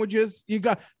 get sandwiches? You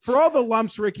got for all the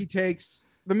lumps Ricky takes.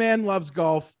 The man loves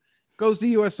golf. Goes to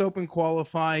U.S. Open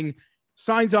qualifying.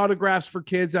 Signs autographs for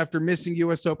kids after missing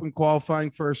U.S. Open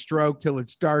qualifying for a stroke till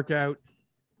it's dark out.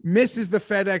 Misses the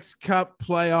FedEx Cup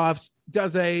playoffs.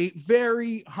 Does a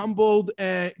very humbled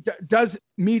does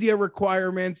media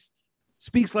requirements.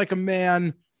 Speaks like a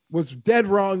man. Was dead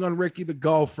wrong on Ricky the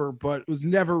golfer, but was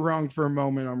never wrong for a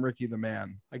moment on Ricky the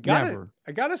man. I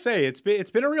gotta say, it's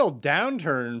been a real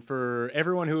downturn for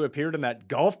everyone who appeared in that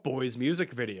Golf Boys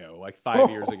music video like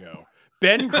 5 years ago.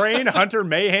 Ben Crane, Hunter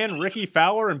Mahan, Ricky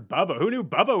Fowler, and Bubba. Who knew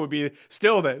Bubba would be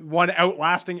still the one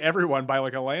outlasting everyone by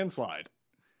like a landslide?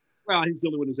 Well, he's the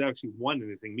only one who's actually won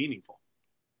anything meaningful.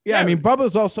 Yeah, I mean,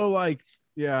 Bubba's also like,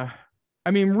 yeah.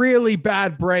 I mean, really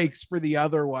bad breaks for the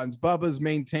other ones. Bubba's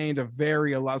maintained a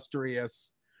very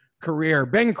illustrious career.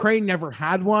 Ben Crane never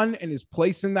had one, and his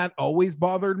place in that always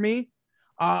bothered me.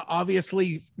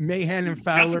 Obviously, Mahan and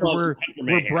Fowler were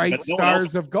bright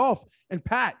stars of golf. And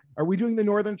Pat, are we doing the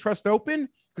Northern Trust Open?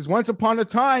 Because once upon a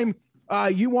time,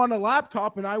 you won a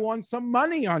laptop and I won some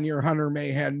money on your Hunter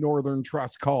Mahan Northern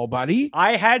Trust call, buddy.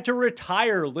 I had to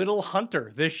retire Little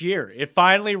Hunter this year. It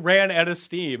finally ran out of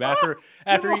steam after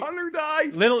Hunter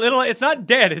died. Little, it's not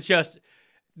dead. It's just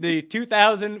the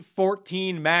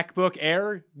 2014 MacBook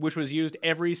Air, which was used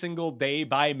every single day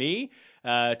by me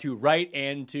to write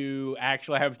and to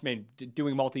actually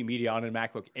doing multimedia on a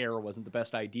MacBook Air wasn't the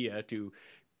best idea to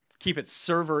keep its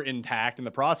server intact and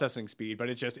the processing speed, but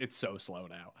it's so slow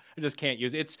now. I just can't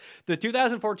use it. It's the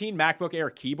 2014 MacBook Air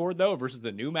keyboard though versus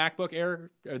the new MacBook Air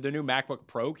or the new MacBook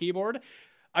Pro keyboard.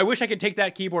 I wish I could take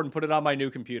that keyboard and put it on my new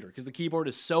computer because the keyboard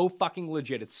is so fucking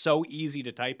legit. It's so easy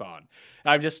to type on.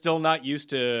 I'm just still not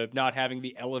used to not having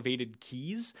the elevated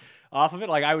keys off of it.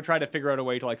 Like I would try to figure out a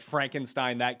way to like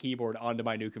Frankenstein that keyboard onto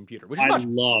my new computer, which is I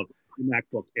love the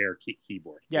MacBook Air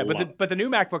keyboard. Yeah, but the new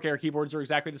MacBook Air keyboards are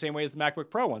exactly the same way as the MacBook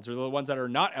Pro ones. They're the ones that are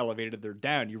not elevated; they're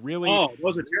down.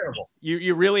 Those are terrible.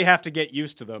 You really have to get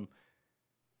used to them.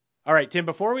 All right, Tim.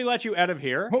 Before we let you out of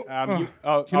here,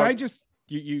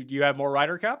 you have more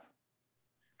Ryder Cup?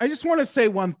 I just want to say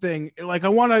one thing. Like I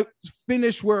want to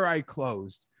finish where I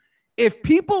closed. If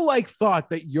people thought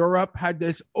that Europe had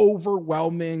this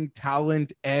overwhelming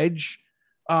talent edge,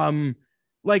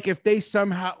 if they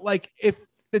somehow if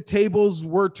the tables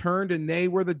were turned and they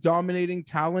were the dominating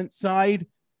talent side,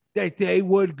 that they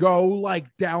would go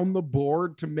down the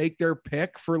board to make their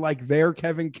pick for their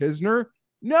Kevin Kisner.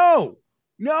 No.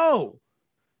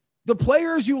 The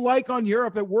players you like on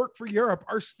Europe that work for Europe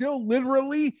are still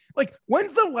literally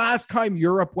when's the last time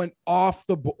Europe went off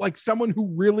the board? Someone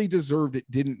who really deserved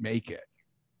it didn't make it.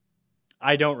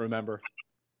 I don't remember.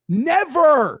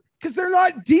 Never, because they're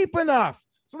not deep enough.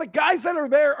 So the guys that are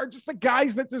there are just the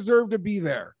guys that deserve to be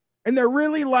there. And they're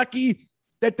really lucky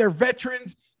that they're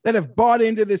veterans that have bought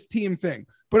into this team thing.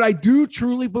 But I do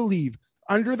truly believe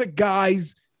under the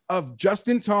guise of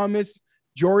Justin Thomas,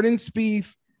 Jordan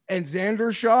Spieth, and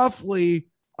Xander Schauffele,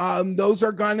 those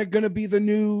are going to be the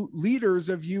new leaders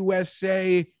of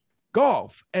USA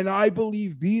golf. And I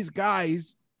believe these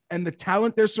guys and the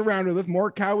talent they're surrounded with,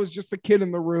 Morikawa is just the kid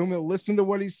in the room. He'll listen to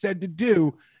what he's said to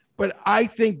do. But I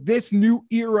think this new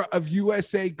era of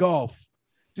USA golf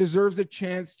deserves a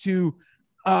chance to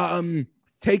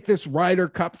take this Ryder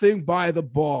Cup thing by the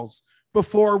balls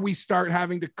before we start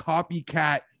having to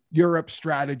copycat Europe's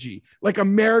strategy.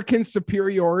 American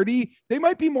superiority, they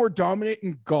might be more dominant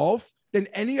in golf than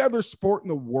any other sport in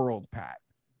the world, Pat.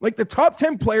 The top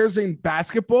 10 players in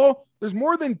basketball, there's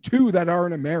more than 2 that are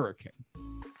an American.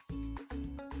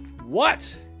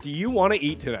 What do you want to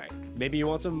eat tonight? Maybe you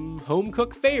want some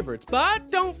home-cooked favorites,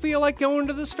 but don't feel like going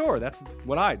to the store. That's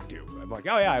what I do. I'm like,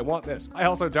 oh yeah, I want this. I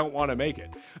also don't want to make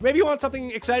it. Maybe you want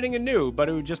something exciting and new, but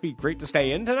it would just be great to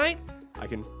stay in tonight? I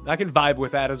can vibe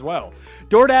with that as well.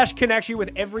 DoorDash connects you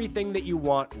with everything that you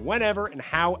want, whenever and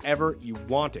however you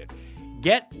want it.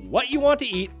 Get what you want to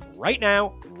eat right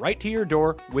now, right to your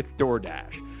door with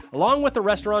DoorDash. Along with the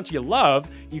restaurants you love,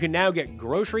 you can now get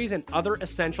groceries and other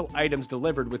essential items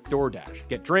delivered with DoorDash.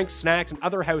 Get drinks, snacks, and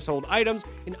other household items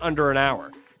in under an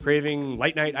hour. Craving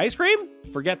late night ice cream?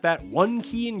 Forget that one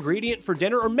key ingredient for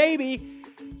dinner, or maybe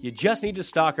you just need to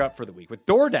stock up for the week. With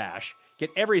DoorDash, get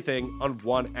everything on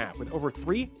one app. With over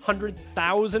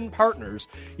 300,000 partners,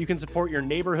 you can support your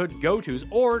neighborhood go-tos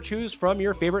or choose from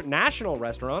your favorite national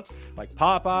restaurants like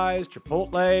Popeyes,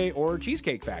 Chipotle, or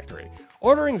Cheesecake Factory.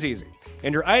 Ordering's easy,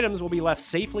 and your items will be left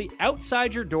safely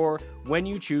outside your door when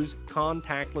you choose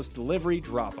contactless delivery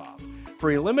drop-off.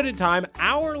 For a limited time,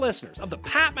 our listeners of the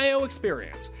Pat Mayo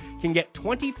Experience can get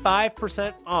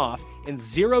 25% off and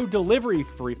zero delivery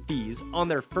fees on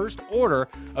their first order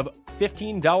of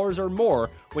 $15 or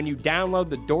more when you download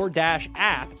the DoorDash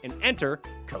app and enter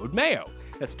code MAYO.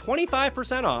 That's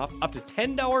 25% off, up to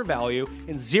 $10 value,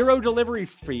 and zero delivery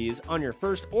fees on your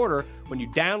first order when you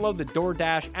download the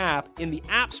DoorDash app in the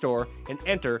App Store and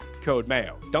enter code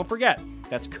MAYO. Don't forget,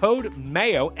 that's code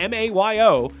MAYO,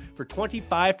 M-A-Y-O, for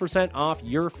 25% off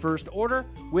your first order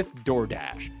with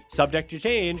DoorDash. Subject to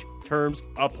change, terms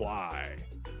apply.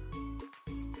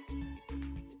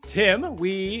 Tim,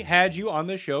 we had you on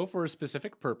the show for a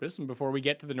specific purpose, and before we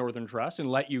get to the Northern Trust and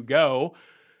let you go,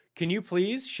 can you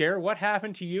please share what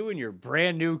happened to you and your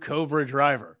brand new Cobra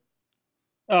driver?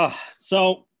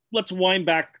 So let's wind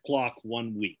back the clock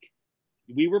 1 week.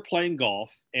 We were playing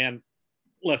golf, and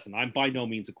listen, I'm by no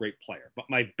means a great player, but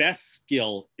my best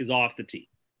skill is off the tee.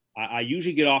 I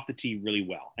usually get off the tee really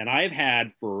well, and I've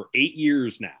had for 8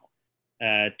 years now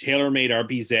TaylorMade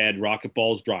RBZ Rocket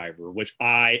Balls driver, which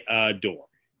I adore,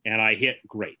 and I hit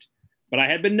great. But I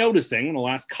had been noticing in the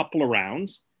last couple of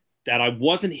rounds that I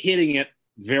wasn't hitting it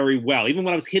very well. Even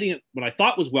when I was hitting it, when I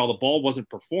thought was well, the ball wasn't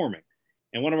performing.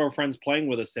 And one of our friends playing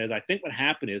with us says, I think what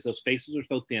happened is those faces are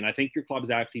so thin. I think your club is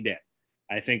actually dead.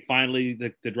 I think finally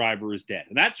the driver is dead.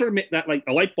 And that sort of, that like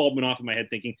a light bulb went off in my head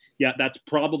thinking, yeah, that's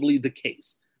probably the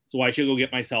case. So I should go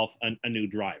get myself a new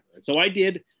driver. And so I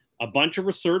did a bunch of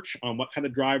research on what kind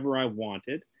of driver I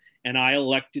wanted. And I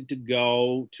elected to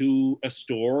go to a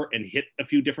store and hit a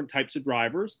few different types of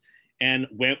drivers and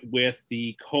went with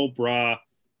the Cobra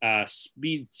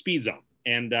speed zone.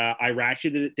 And I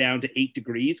ratcheted it down to 8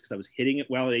 degrees because I was hitting it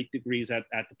well at 8 degrees at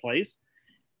the place,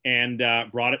 and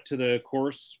brought it to the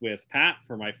course with Pat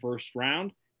for my first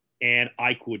round. And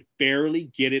I could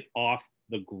barely get it off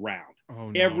the ground.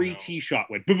 Every tee shot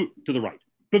went boo-boo to the right,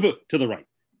 boo-boo to the right.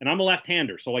 And I'm a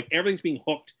left-hander. So like everything's being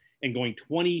hooked and going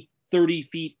 20, 30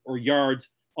 feet or yards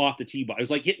off the tee box. It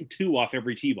was like hitting 2 off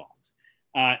every tee box.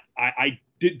 I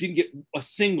didn't get a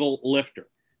single lifter.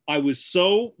 I was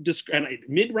so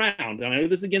mid-round, and I know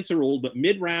this is against the rule, but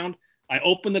mid-round, I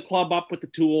opened the club up with the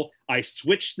tool. I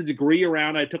switched the degree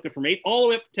around. I took it from 8 all the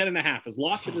way up to 10.5, as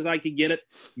lofted as I could get it.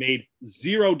 Made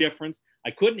zero difference.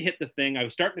 I couldn't hit the thing. I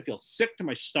was starting to feel sick to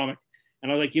my stomach.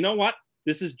 And I was like, you know what?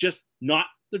 This is just not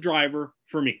the driver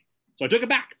for me. So I took it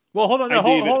back. Well, hold on.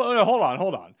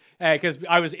 Hold on. Because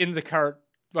I was in the cart,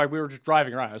 like we were just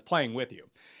driving around. I was playing with you.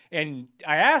 And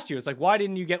I asked you, it's like, why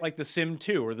didn't you get like the Sim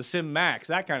 2 or the Sim Max,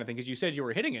 that kind of thing? Because you said you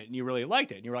were hitting it and you really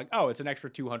liked it. And you were like, oh, it's an extra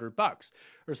 $200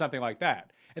 or something like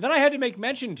that. And then I had to make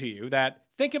mention to you that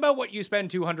think about what you spend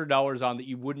 $200 on that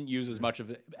you wouldn't use as much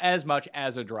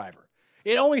as a driver.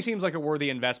 It only seems like a worthy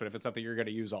investment if it's something you're going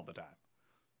to use all the time.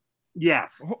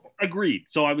 Yes, agreed.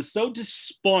 So I was so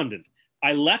despondent.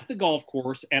 I left the golf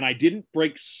course and I didn't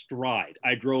break stride.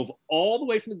 I drove all the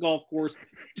way from the golf course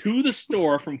to the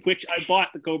store from which I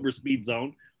bought the Cobra Speed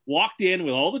Zone, walked in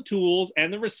with all the tools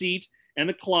and the receipt and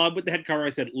the club with the head cover. I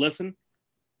said, listen,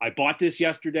 I bought this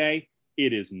yesterday.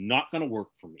 It is not going to work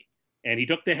for me. And he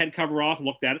took the head cover off and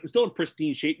looked at it. It was still in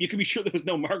pristine shape. You can be sure there was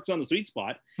no marks on the sweet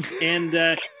spot.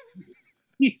 And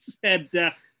he said,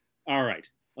 all right,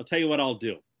 I'll tell you what I'll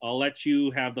do. I'll let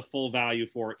you have the full value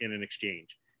for it in an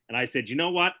exchange. And I said, you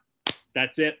know what?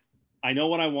 That's it. I know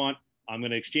what I want. I'm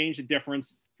going to exchange the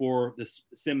difference for the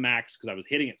Sim Max because I was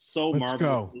hitting it so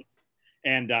marvelously.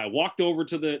 And I walked over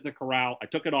to the corral. I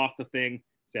took it off the thing,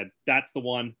 said, that's the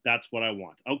one. That's what I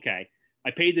want. Okay.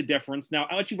 I paid the difference. Now,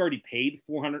 how much you've already paid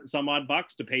 400 and some odd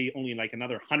bucks to pay only like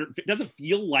another 100. It doesn't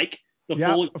feel like the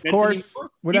full of course.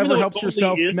 anymore, whatever helps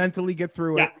totally yourself mentally get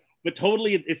through it. But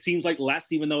totally, it seems like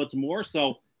less, even though it's more.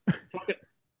 So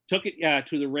took it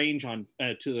to the range to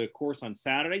the course on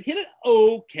Saturday. Hit it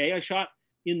okay. I shot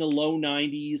in the low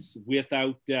 90s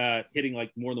without hitting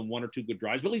like more than 1 or 2 good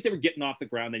drives, but at least they were getting off the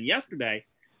ground. Then yesterday,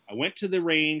 I went to the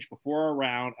range before a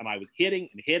round, and I was hitting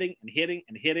and hitting and hitting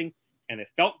and hitting, and it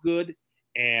felt good.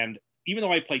 And even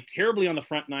though I played terribly on the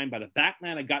front nine, by the back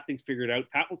nine, I got things figured out.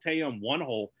 Pat will tell you on one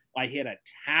hole, I hit a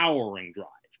towering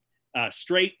drive,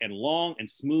 straight and long and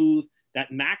smooth.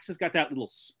 That Max has got that little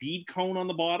speed cone on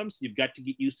the bottom, so you've got to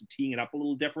get used to teeing it up a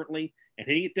little differently and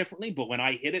hitting it differently. But when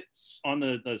I hit it on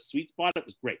the sweet spot, it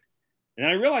was great. And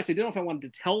I realized I didn't know if I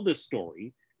wanted to tell this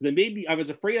story because I was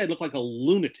afraid I'd look like a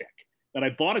lunatic. That I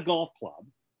bought a golf club,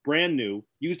 brand new,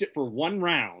 used it for one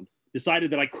round,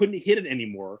 decided that I couldn't hit it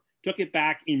anymore, took it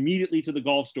back immediately to the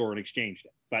golf store and exchanged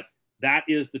it. But that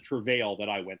is the travail that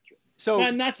I went through. So,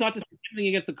 and that's not just anything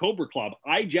against the Cobra Club.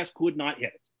 I just could not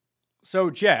hit it. So,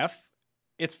 Jeff,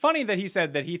 it's funny that he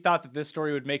said that he thought that this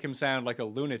story would make him sound like a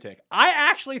lunatic. I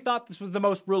actually thought this was the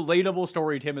most relatable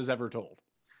story Tim has ever told.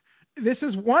 This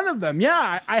is one of them.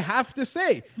 Yeah, I have to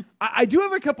say. I do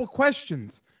have a couple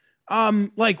questions.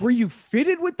 Like, were you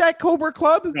fitted with that Cobra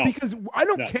Club? No. Because I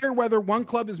don't care whether one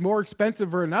club is more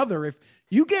expensive or another. If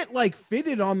you get like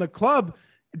fitted on the club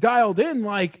dialed in,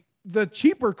 like the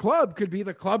cheaper club could be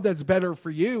the club that's better for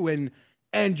you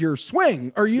and your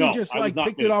swing, or you just like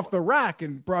picked it off the rack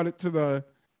and brought it to the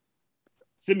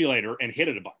simulator and hit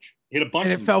it a bunch.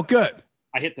 And it felt good.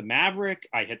 I hit the Maverick.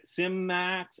 I hit the Sim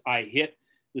Max. I hit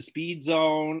the Speed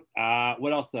Zone.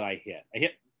 What else did I hit? I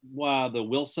hit the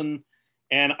Wilson.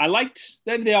 And I liked,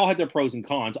 then they all had their pros and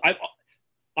cons.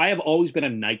 I have always been a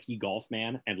Nike golf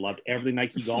man and loved everything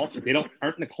Nike golf. They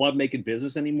aren't in a club making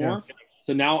business anymore. Yes.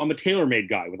 So now I'm a TaylorMade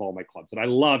guy with all my clubs, and I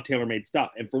love TaylorMade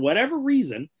stuff. And for whatever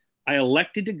reason, I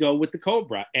elected to go with the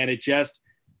Cobra, and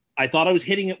I thought I was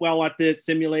hitting it well at the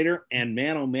simulator, and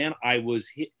man, oh man,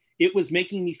 it was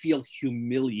making me feel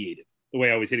humiliated the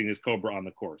way I was hitting this Cobra on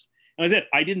the course. And that's it.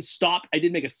 I didn't stop. I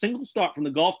didn't make a single stop from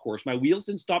the golf course. My wheels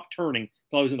didn't stop turning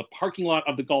until I was in the parking lot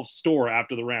of the golf store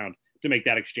after the round to make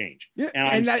that exchange. Yeah,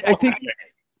 and I think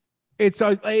it's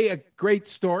a great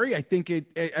story. I think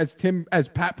as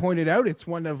Pat pointed out, it's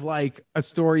one of like a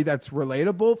story that's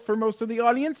relatable for most of the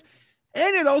audience.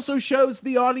 And it also shows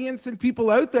the audience and people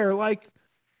out there, like,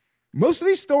 most of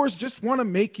these stores just want to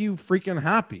make you freaking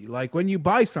happy. Like, when you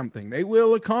buy something, they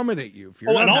will accommodate you. If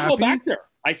you're not happy, go back there.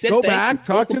 I said, go back,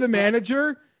 talk to the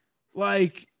manager.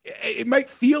 Like, it might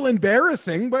feel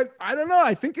embarrassing, but I don't know.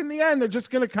 I think in the end, they're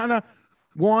just going to kind of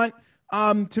want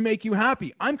to make you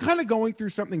happy. I'm kind of going through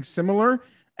something similar,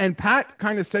 and Pat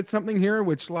kind of said something here,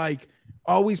 which like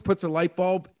always puts a light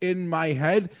bulb in my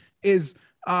head is,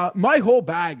 my whole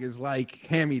bag is like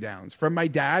hand-me-downs from my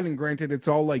dad. And granted, it's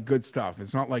all like good stuff.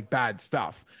 It's not like bad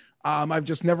stuff. I've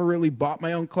just never really bought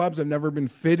my own clubs. I've never been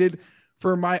fitted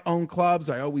for my own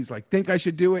clubs. I always like think I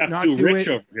should do it, not do it.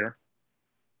 Over here.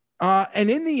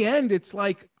 And in the end, it's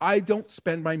like, I don't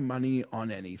spend my money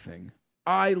on anything.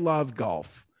 I love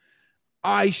golf.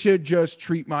 I should just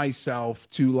treat myself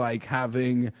to like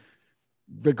having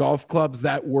the golf clubs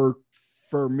that work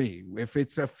for me. If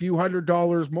it's a few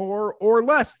 $100s more or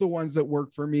less, the ones that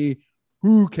work for me,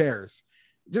 who cares?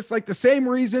 Just like the same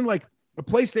reason, like a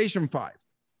PlayStation 5,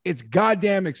 it's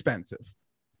goddamn expensive.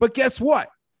 But guess what?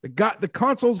 The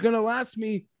console's going to last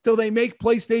me till they make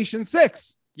PlayStation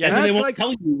 6. Yeah, and then they won't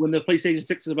tell you when the PlayStation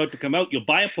 6 is about to come out. You'll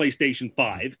buy a PlayStation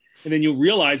 5, and then you'll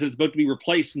realize that it's about to be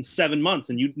replaced in 7 months,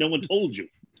 and no one told you.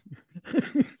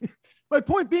 My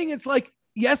point being, it's like,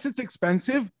 yes, it's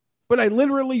expensive, but I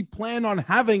literally plan on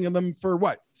having them for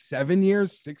what, 7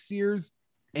 years, 6 years,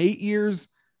 8 years.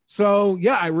 So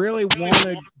yeah, I really want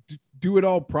to do it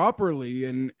all properly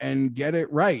and get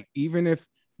it right, even if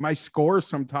my score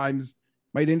sometimes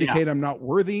might indicate I'm not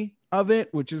worthy of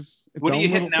it, which is what are you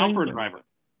hitting now for a driver?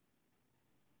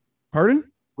 Pardon?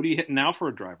 What are you hitting now for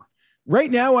a driver?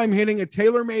 Right now, I'm hitting a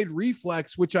TaylorMade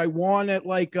Reflex, which I won at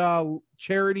like a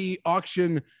charity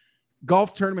auction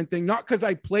golf tournament thing. Not because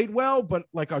I played well, but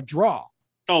like a draw.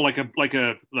 Oh,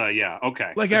 yeah,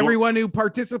 okay. Like everyone who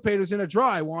participated was in a draw.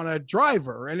 I want a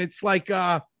driver, and it's like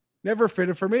never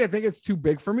fitted for me. I think it's too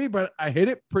big for me, but I hit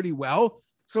it pretty well.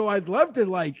 So I'd love to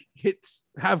like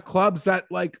have clubs that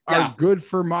like are good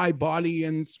for my body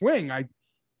and swing. I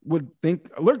would think,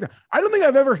 look, I don't think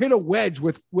I've ever hit a wedge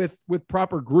with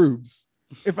proper grooves.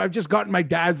 If I've just gotten my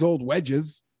dad's old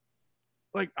wedges,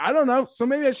 like, I don't know. So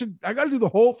maybe I got to do the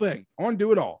whole thing. I want to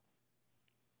do it all.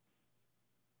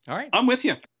 All right. I'm with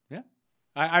you. Yeah.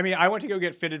 I mean, I went to go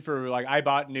get fitted for, like, I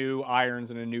bought new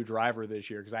irons and a new driver this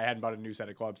year because I hadn't bought a new set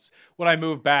of clubs. When I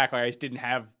moved back, like, I just didn't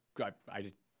have,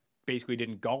 I basically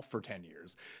didn't golf for 10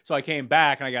 years. So I came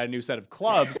back and I got a new set of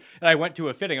clubs and I went to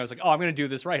a fitting. I was like, oh, I'm going to do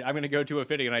this right. I'm going to go to a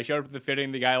fitting. And I showed up at the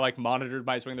fitting. The guy like monitored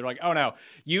my swing. They're like, oh no,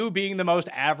 you being the most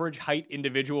average height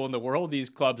individual in the world, these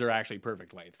clubs are actually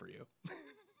perfect length for you.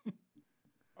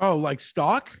 Oh, like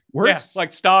stock works? Yeah,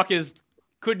 like stock is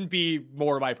couldn't be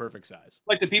more my perfect size.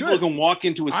 Like the people Good. who can walk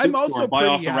into a I'm soup also store and buy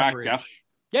off pretty the rack, average. Jeff.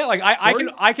 Yeah, like I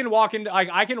Sorry?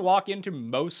 can walk into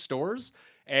most stores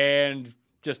and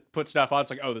just put stuff on. It's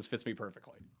like, oh, this fits me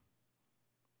perfectly.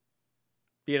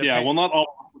 Be it a Yeah, pant- well, not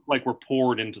all like we're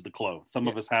poured into the clothes. Some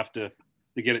of us have to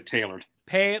get it tailored.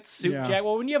 pants, suit, Yeah. jacket.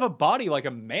 Well, when you have a body like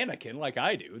a mannequin, like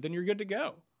I do, then you're good to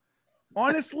go.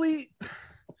 Honestly,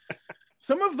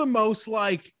 some of the most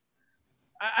like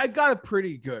I got it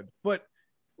pretty good, but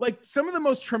like some of the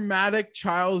most traumatic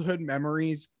childhood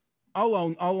memories, I'll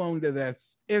own to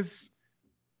this, is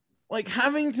like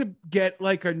having to get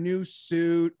like a new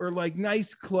suit or like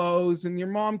nice clothes, and your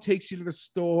mom takes you to the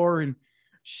store and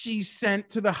she's sent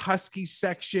to the Husky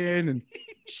section and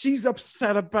she's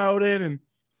upset about it. And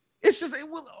it's just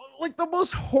like the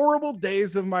most horrible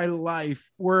days of my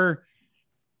life were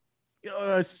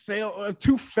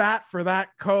too fat for that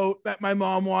coat that my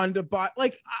mom wanted to buy.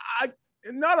 Like,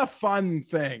 not a fun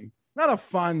thing. Not a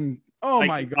fun. Oh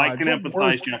my God. I can The empathize,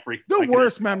 worst- Jeffrey. The I can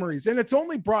worst empathize. memories. And it's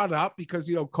only brought up because,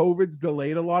 COVID's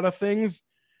delayed a lot of things.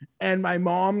 And my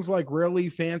mom's like really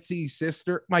fancy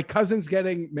sister. My cousin's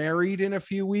getting married in a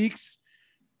few weeks.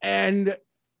 And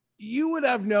you would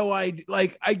have no idea.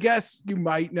 Like, I guess you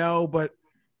might know, but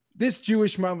this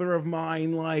Jewish mother of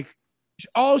mine, like,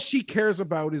 all she cares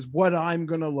about is what I'm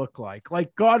going to look like.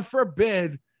 Like, God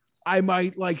forbid I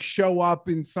might like show up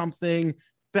in something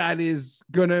that is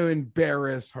going to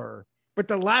embarrass her. But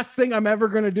the last thing I'm ever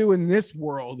going to do in this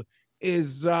world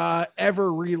is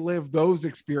ever relive those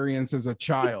experiences as a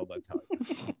child, I tell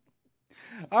you.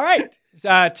 All right.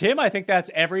 Tim, I think that's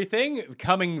everything.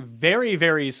 Coming very,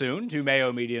 very soon to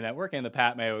Mayo Media Network and the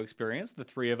Pat Mayo Experience. The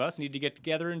three of us need to get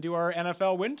together and do our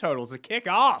NFL win totals to kick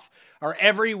off our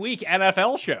every week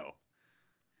NFL show.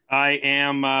 I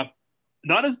am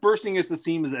not as bursting as the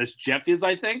seams as Jeff is,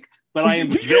 I think, but I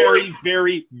am very,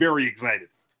 very, very excited.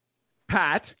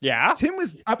 Pat, Yeah? Tim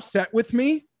was upset with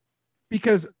me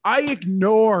because I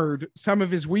ignored some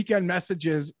of his weekend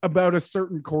messages about a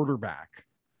certain quarterback.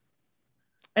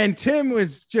 And Tim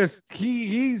was just,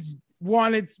 he's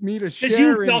wanted me to Because share.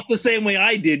 you and- felt the same way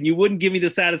I did, and you wouldn't give me the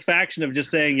satisfaction of just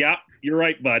saying, yeah, you're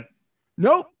right, bud.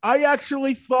 Nope. I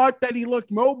actually thought that he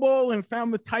looked mobile and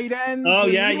found the tight ends. Oh,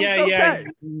 and yeah, he yeah, looked yeah. okay.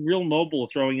 Real mobile,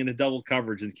 throwing into double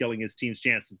coverage and killing his team's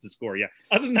chances to score. Yeah.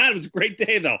 Other than that, it was a great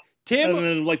day, though. Other Tim,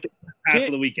 than like the pass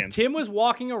of the weekend. Tim was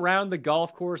walking around the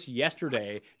golf course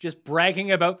yesterday just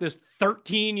bragging about this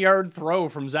 13-yard throw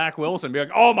from Zach Wilson. Be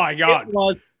like, oh my God. It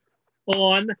was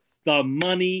on the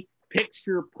money,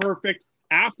 picture perfect.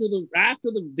 After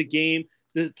the game,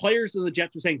 the players of the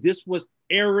Jets were saying this was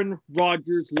Aaron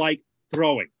Rodgers like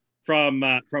throwing from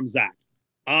Zach.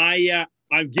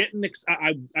 I'm getting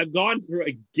I've gone through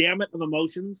a gamut of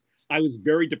emotions. I was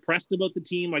very depressed about the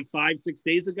team like 5-6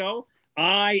 days ago.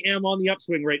 I am on the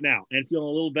upswing right now and feeling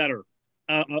a little better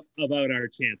about our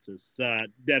chances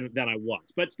than I was.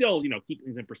 But still, keep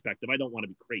things in perspective. I don't want to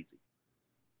be crazy.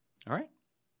 All right.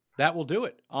 That will do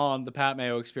it on the Pat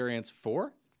Mayo Experience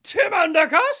for Tim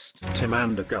Undergust. Tim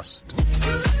Andergust.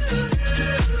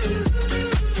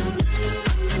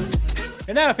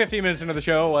 And now, 15 minutes into the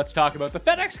show, let's talk about the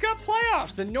FedEx Cup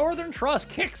playoffs. The Northern Trust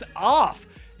kicks off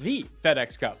the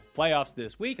FedEx Cup playoffs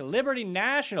this week. Liberty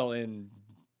National in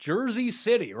Jersey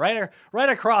City, right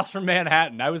across from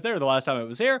Manhattan. I was there the last time I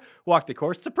was here, walked the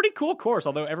course. It's a pretty cool course,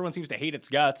 although everyone seems to hate its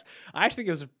guts. I actually think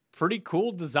it was a pretty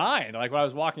cool design. Like when I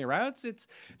was walking around, it's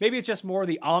maybe it's just more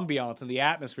the ambiance and the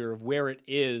atmosphere of where it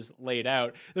is laid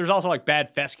out. There's also like bad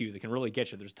fescue that can really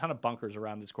get you. There's a ton of bunkers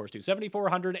around this course too.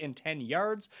 7,410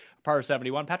 yards, par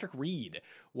 71. Patrick Reed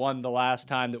won the last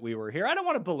time that we were here. I don't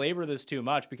want to belabor this too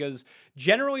much because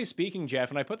generally speaking,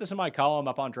 Jeff, and I put this in my column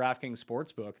up on DraftKings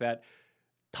Sportsbook, that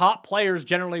top players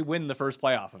generally win the first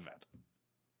playoff event.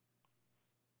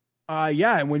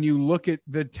 Yeah, and when you look at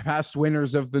the past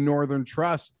winners of the Northern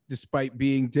Trust, despite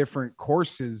being different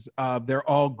courses, they're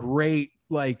all great,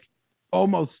 like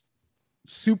almost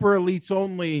super elites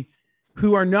only,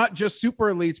 who are not just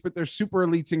super elites, but they're super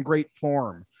elites in great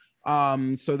form.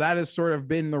 So that has sort of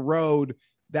been the road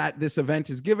that this event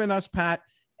has given us, Pat.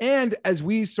 And as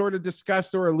we sort of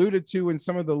discussed or alluded to in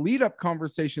some of the lead-up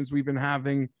conversations we've been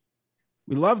having,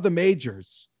 we love the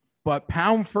majors. But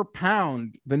pound for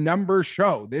pound, the numbers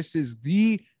show this is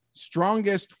the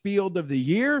strongest field of the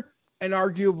year and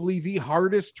arguably the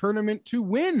hardest tournament to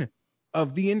win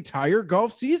of the entire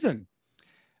golf season.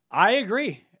 I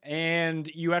agree. and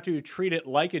you have to treat it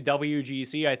like a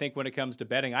WGC, I think, when it comes to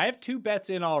betting. I have 2 bets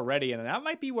in already, and that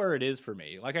might be where it is for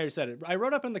me. Like I said, I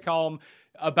wrote up in the column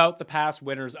about the past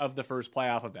winners of the first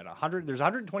playoff event. There's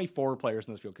 124 players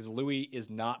in this field because Louis is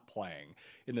not playing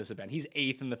in this event. He's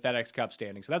 8th in the FedEx Cup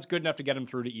standing, so that's good enough to get him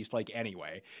through to East Lake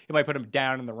anyway. It might put him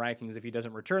down in the rankings if he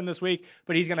doesn't return this week,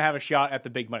 but he's going to have a shot at the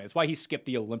big money. That's why he skipped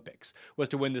the Olympics, was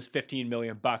to win this $15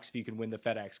 million if you can win the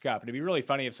FedEx Cup. And it'd be really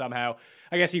funny if somehow,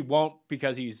 I guess he won't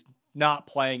because he's not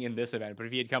playing in this event, but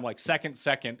if he had come like second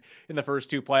in the first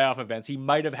 2 playoff events, he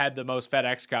might have had the most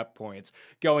FedEx Cup points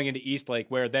going into East Lake,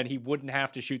 where then he wouldn't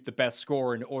have to shoot the best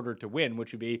score in order to win,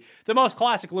 which would be the most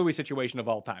classic Louis situation of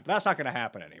all time. But that's not going to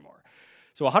happen anymore.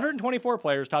 So 124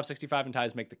 players, top 65 in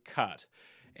ties, make the cut.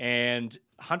 And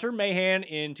Hunter Mahan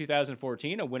in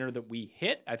 2014, a winner that we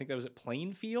hit. I think that was at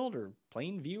Plainfield or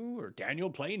Plainview or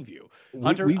Daniel Plainview.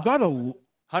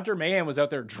 Hunter Mahan was out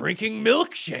there drinking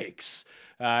milkshakes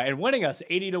and winning us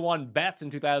 80-1 bets in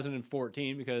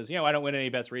 2014 because, I don't win any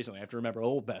bets recently. I have to remember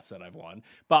old bets that I've won.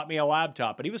 Bought me a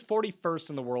laptop, but he was 41st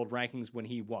in the world rankings when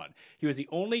he won. He was the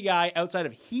only guy outside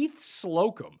of Heath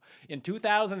Slocum in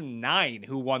 2009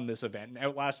 who won this event and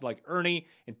outlasted like Ernie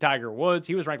and Tiger Woods.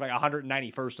 He was ranked like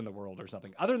 191st in the world or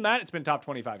something. Other than that, it's been top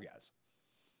 25 guys.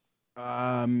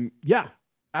 Yeah.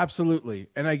 Absolutely.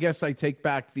 And I guess I take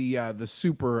back the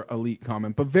super elite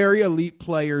comment, but very elite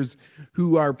players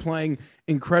who are playing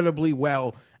incredibly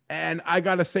well. And I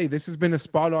got to say, this has been a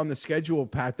spot on the schedule,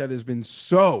 Pat, that has been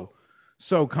so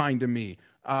kind to me.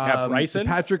 Bryson,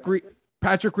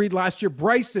 Patrick Reed last year,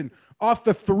 Bryson off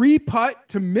the 3-putt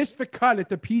to miss the cut at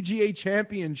the PGA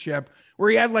Championship, where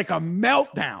he had like a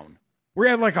meltdown.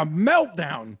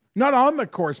 Not on the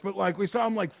course, but like we saw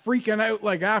him like freaking out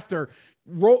like after.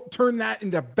 Turn that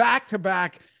into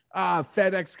back-to-back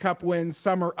FedEx Cup wins,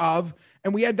 summer of,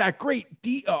 and we had that great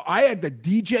I had the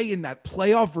DJ in that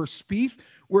playoff versus Spieth,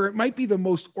 where it might be the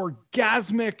most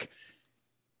orgasmic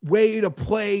way to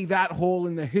play that hole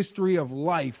in the history of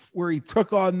life, where he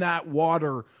took on that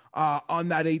water on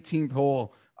that 18th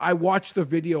hole. I watched the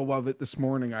video of it this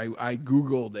morning. I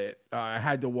Googled it. I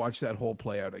had to watch that whole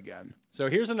play out again. So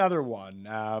here's another one.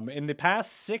 In the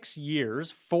past 6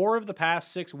 years, 4 of the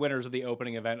past 6 winners of the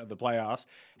opening event of the playoffs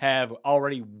have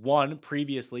already won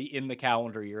previously in the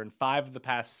calendar year, and 5 of the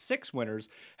past 6 winners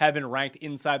have been ranked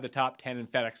inside the top 10 in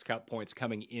FedEx Cup points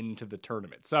coming into the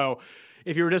tournament. So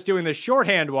if you were just doing this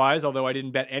shorthand-wise, although I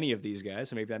didn't bet any of these guys,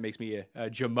 so maybe that makes me a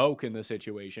jamoke in the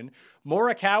situation,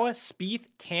 Morikawa, Spieth,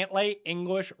 Cantlay,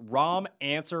 English, Rahm,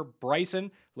 Answer,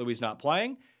 Bryson, Louis not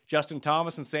playing, Justin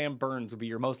Thomas and Sam Burns would be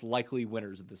your most likely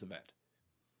winners of this event.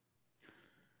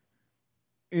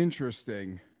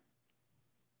 Interesting.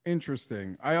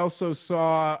 I also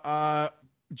saw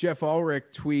Jeff Ulrich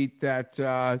tweet that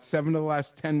 7 of the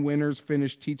last 10 winners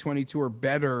finished T22 or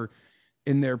better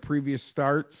in their previous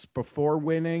starts before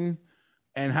winning,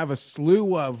 and have a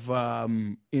slew of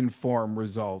in-form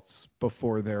results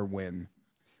before their win.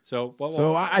 So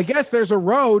I guess there's a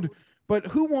road. But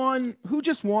who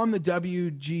just won the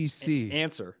WGC?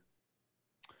 Answer.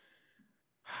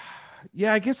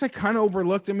 Yeah, I guess I kind of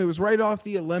overlooked him. It was right off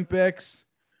the Olympics.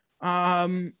 I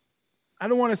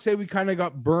don't want to say we kind of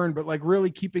got burned, but like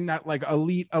really keeping that like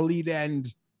elite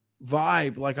end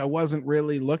vibe. Like I wasn't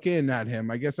really looking at him.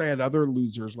 I guess I had other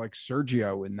losers like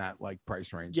Sergio in that like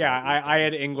price range. Yeah, I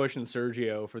had English and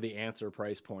Sergio for the Answer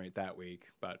price point that week,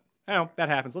 but that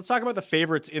happens. Let's talk about the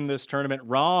favorites in this tournament.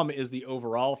 Rahm is the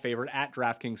overall favorite at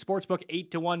DraftKings Sportsbook,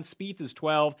 8-1. Spieth is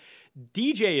 12.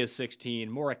 DJ is 16.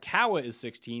 Morikawa is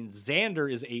 16.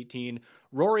 Xander is 18.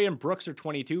 Rory and Brooks are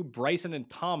 22. Bryson and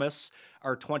Thomas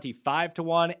are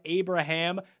 25-1.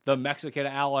 Abraham, the Mexican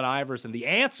Allen Iverson, the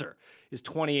Answer is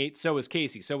 28. So is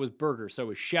Casey. So is Berger.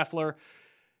 So is Scheffler.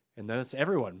 And that's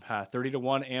everyone,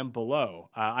 30-1 and below.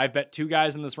 I've bet 2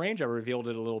 guys in this range. I revealed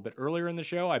it a little bit earlier in the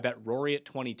show. I bet Rory at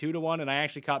 22-1, and I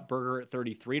actually caught Berger at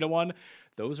 33-1.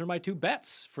 Those are my 2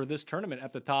 bets for this tournament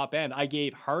at the top end. I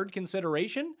gave hard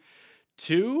consideration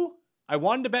to, I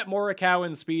wanted to bet Morikawa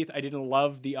and Spieth. I didn't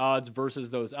love the odds versus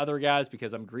those other guys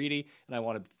because I'm greedy and I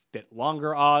want a bit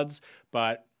longer odds,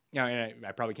 but I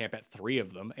probably can't bet 3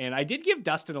 of them. And I did give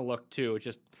Dustin a look too. It's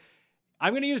just,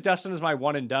 I'm going to use Dustin as my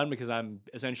one and done because I'm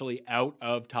essentially out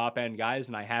of top end guys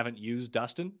and I haven't used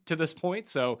Dustin to this point.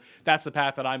 So that's the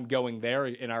path that I'm going there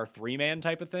in our 3-man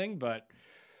type of thing. But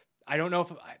I don't know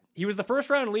if he was the first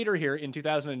round leader here in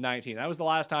 2019. That was the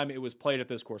last time it was played at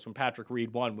this course when Patrick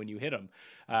Reed won, when you hit him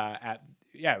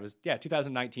it was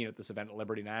 2019 at this event at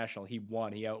Liberty National. He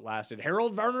won. He outlasted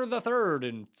Harold Varner III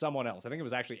and someone else. I think it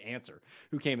was actually Answer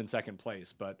who came in second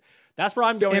place, but that's where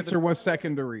I'm going. Answer was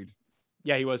second to Reed.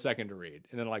 Yeah, he was second to Reed.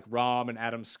 And then like Rahm and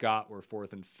Adam Scott were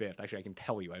fourth and fifth. Actually, I can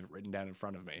tell you, I have it written down in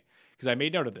front of me because I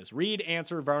made note of this. Reed,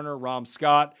 Answer, Varner, Rahm,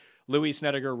 Scott, Louis,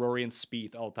 Snedeker, Rory, and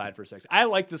Spieth all tied for sixth. I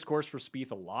like this course for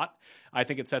Spieth a lot. I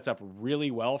think it sets up really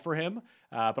well for him,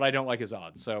 but I don't like his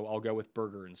odds. So I'll go with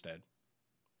Berger instead.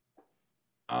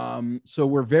 So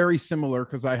we're very similar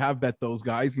because I have bet those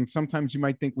guys. And sometimes you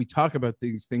might think we talk about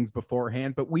these things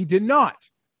beforehand, but we did not.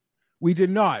 We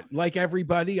did not. Like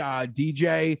everybody,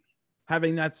 DJ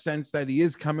having that sense that he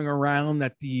is coming around,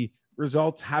 that the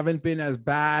results haven't been as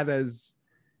bad as,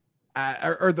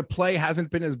 or the play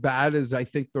hasn't been as bad as I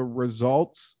think the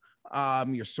results.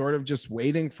 You're sort of just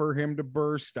waiting for him to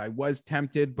burst. I was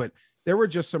tempted, but there were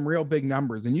just some real big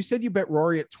numbers. And you said you bet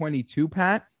Rory at 22,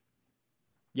 Pat?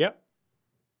 Yep.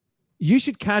 You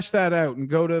should cash that out and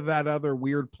go to that other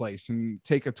weird place and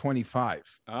take a 25.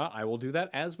 I will do that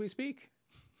as we speak.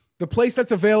 The place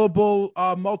that's available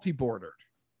multi-bordered.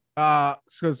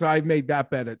 Because I made that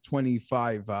bet at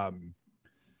 25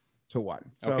 to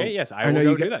 1. So okay, yes, I will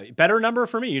go do that. Better number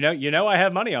for me. You know I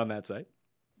have money on that site.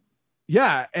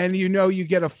 Yeah, and you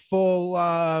get a full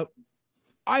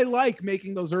I like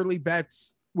making those early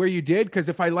bets where you did, because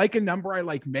if I like a number, I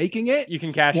like making it. You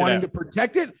can cash it out. Wanting to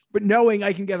protect it, but knowing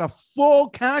I can get a full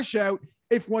cash out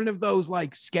if one of those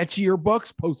like sketchier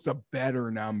books posts a better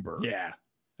number. Yeah,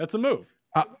 that's the move.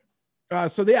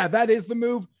 So yeah, that is the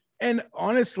move. And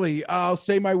honestly, I'll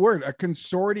say my word, a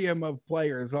consortium of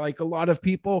players, like a lot of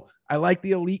people, I like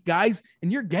the elite guys,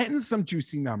 and you're getting some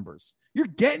juicy numbers. You're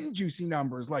getting juicy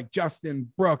numbers like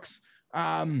Justin, Brooks,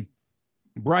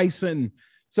 Bryson.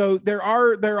 So there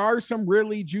are some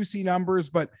really juicy numbers,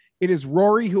 but it is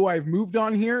Rory who I've moved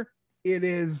on here. It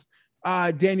is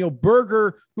Daniel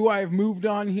Berger who I've moved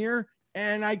on here,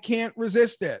 and I can't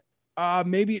resist it.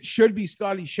 Maybe it should be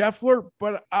Scotty Scheffler,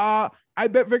 but I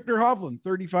bet Victor Hovland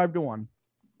 35 to 1.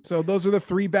 So those are the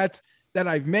 3 bets that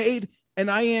I've made,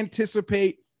 and I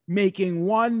anticipate making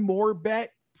one more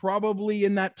bet, probably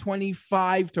in that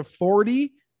 25 to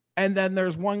 40. And then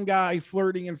there's one guy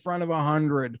flirting in front of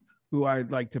 100 who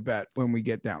I'd like to bet when we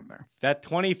get down there. That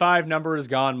 25 number is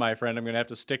gone, my friend. I'm going to have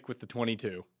to stick with the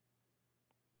 22.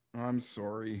 I'm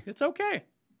sorry. It's okay.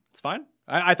 It's fine.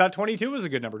 I thought 22 was a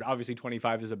good number. Obviously,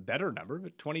 25 is a better number,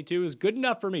 but 22 is good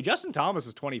enough for me. Justin Thomas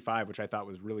is 25, which I thought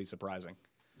was really surprising.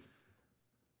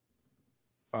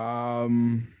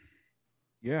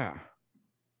 Yeah.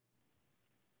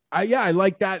 I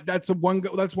like that. That's one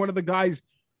of the guys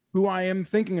who I am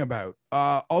thinking about.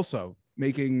 Also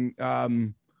making,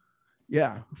 4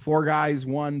 guys,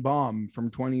 1 bomb from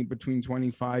between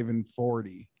 25 and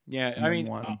 40. Yeah, I mean,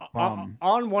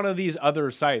 on one of these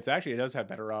other sites, actually, it does have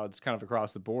better odds kind of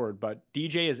across the board, but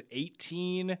DJ is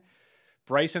 18,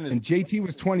 Bryson is... And JT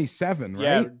was 27, right?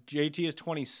 Yeah, JT is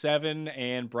 27,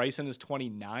 and Bryson is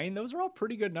 29. Those are all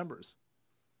pretty good numbers.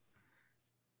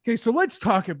 Okay, so let's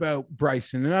talk about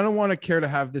Bryson, and I don't want to care to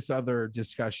have this other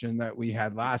discussion that we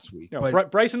had last week. No,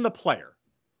 but Bryson the player.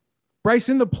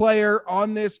 Bryson the player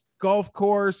on this golf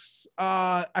course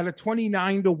at a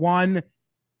 29 to 1.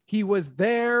 He was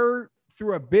there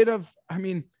through a bit of,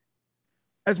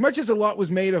 as much as a lot was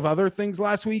made of other things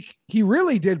last week, he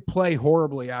really did play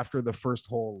horribly after the first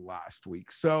hole last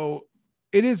week. So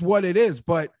it is what it is.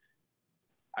 But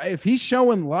if he's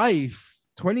showing life,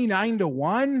 29 to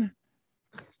 1,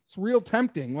 it's real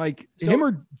tempting. Like him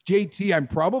or JT, I'm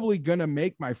probably going to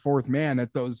make my 4th man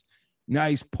at those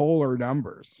nice polar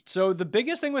numbers. So the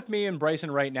biggest thing with me and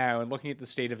Bryson right now, and looking at the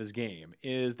state of his game,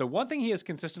 is the one thing he has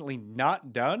consistently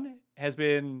not done has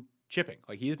been chipping.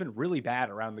 Like he's been really bad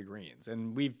around the greens,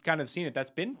 and we've kind of seen it.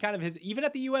 That's been kind of his, even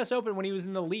at the US Open when he was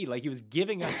in the lead, like he was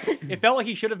giving up. It felt like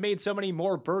he should have made so many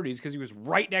more birdies because he was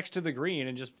right next to the green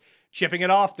and just chipping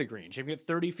it off the green, chipping it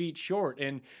 30 feet short.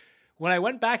 And when I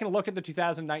went back and looked at the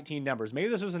 2019 numbers, maybe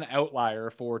this was an outlier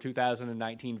for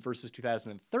 2019 versus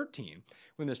 2013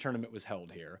 when this tournament was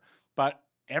held here, but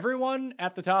everyone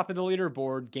at the top of the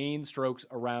leaderboard gained strokes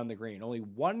around the green. Only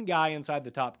one guy inside the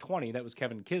top 20, that was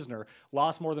Kevin Kisner,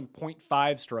 lost more than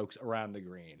 0.5 strokes around the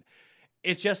green.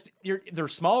 It's just, they're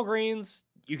small greens.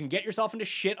 You can get yourself into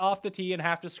shit off the tee and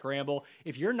have to scramble.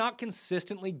 If you're not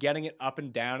consistently getting it up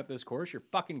and down at this course, you're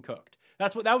fucking cooked.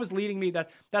 That was leading me.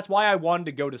 That's why I wanted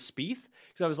to go to Spieth,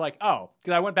 because I was like, because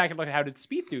I went back and looked at how did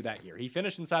Spieth do that year. He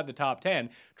finished inside the top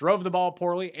 10, drove the ball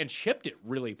poorly, and chipped it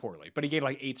really poorly. But he gained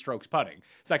like 8 strokes putting,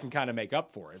 so I can kind of make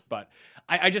up for it. But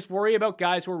I just worry about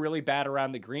guys who are really bad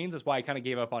around the greens. That's why I kind of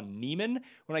gave up on Neiman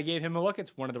when I gave him a look.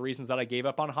 It's one of the reasons that I gave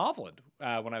up on Hovland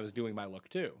when I was doing my look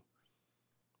too.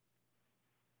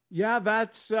 Yeah,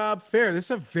 that's fair. This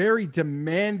is a very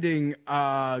demanding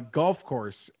golf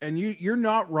course, and you're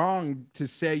not wrong to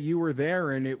say you were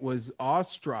there and it was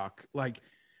awestruck. Like,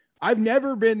 I've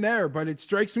never been there, but it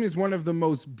strikes me as one of the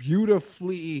most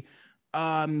beautifully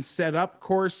set up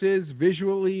courses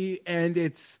visually, and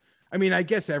it's. I mean, I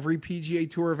guess every PGA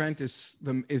Tour event is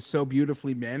so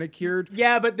beautifully manicured.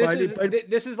 Yeah, but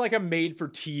this is like a made for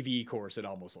TV course. It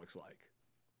almost looks like.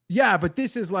 Yeah, but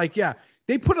this is like, yeah,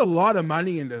 they put a lot of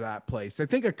money into that place. I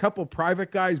think a couple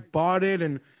private guys bought it,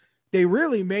 and they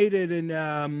really made it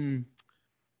in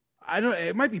I don't,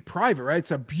 it might be private, right?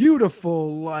 It's a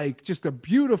beautiful, like, just a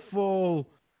beautiful,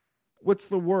 what's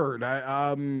the word?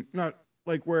 Not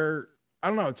like where, I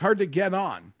don't know, it's hard to get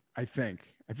on, I think.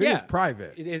 It's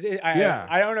private.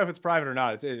 I don't know if it's private or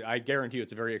not. I guarantee you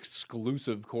it's a very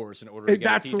exclusive course in order to get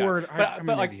that's a tee the time. word.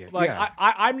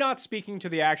 I'm not speaking to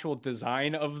the actual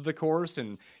design of the course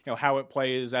and how it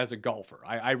plays as a golfer.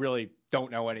 I really don't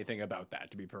know anything about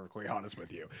that, to be perfectly honest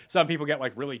with you. Some people get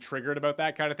like really triggered about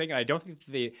that kind of thing, and I don't think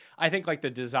I think like the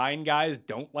design guys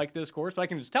don't like this course, but I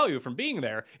can just tell you from being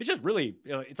there, it's just really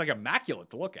it's like immaculate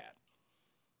to look at.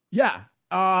 Yeah.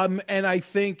 And I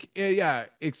think,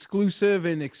 exclusive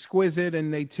and exquisite,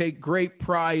 and they take great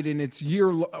pride in its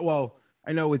well,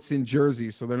 I know it's in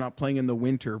Jersey, so they're not playing in the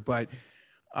winter, but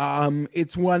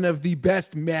it's one of the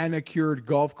best manicured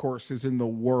golf courses in the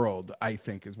world, I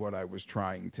think is what I was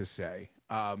trying to say.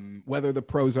 Whether the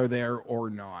pros are there or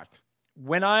not.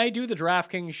 When I do the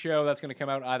DraftKings show, that's going to come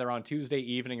out either on Tuesday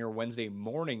evening or Wednesday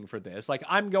morning for this. Like,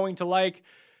 I'm going to like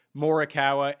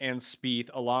Morikawa and Spieth,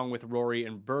 along with Rory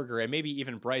and Berger, and maybe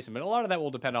even Bryson. But a lot of that will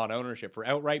depend on ownership for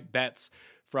outright bets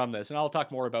from this. And I'll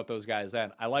talk more about those guys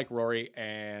then. I like Rory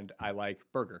and I like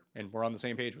Berger, and we're on the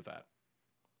same page with that.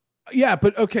 Yeah,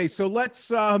 but okay, so let's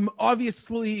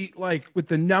obviously, like, with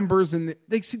the numbers and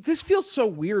this feels so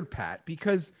weird, Pat,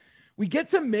 because we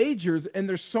get to majors and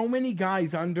there's so many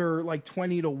guys under like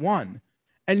 20-1.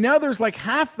 And now there's like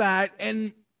half that,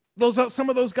 and some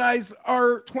of those guys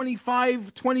are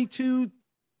 25, 22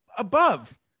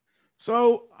 above.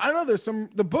 So I don't know,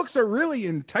 the books are really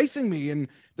enticing me, and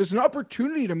there's an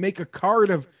opportunity to make a card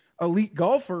of elite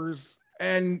golfers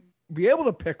and be able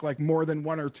to pick like more than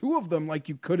one or two of them, like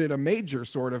you could at a major,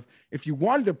 sort of, if you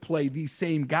wanted to play these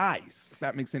same guys, if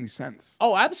that makes any sense.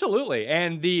 Oh, absolutely.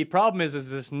 And the problem is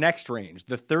this next range,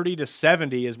 the 30 to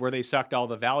 70 is where they sucked all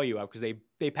the value out, because they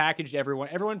packaged everyone.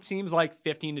 Everyone seems like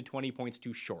 15 to 20 points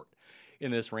too short in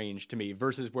this range to me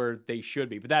versus where they should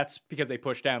be. But that's because they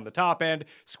pushed down the top end,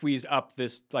 squeezed up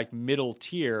this like middle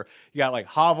tier. You got like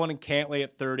Hovland and Cantlay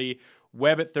at 30,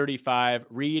 Webb at 35,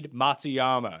 Reed,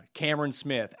 Matsuyama, Cameron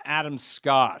Smith, Adam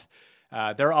Scott.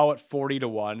 They're all at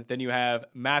 40-1. Then you have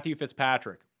Matthew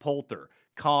Fitzpatrick, Poulter,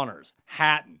 Connors,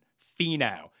 Hatton,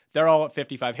 Finau. They're all at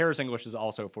 55. Harris English is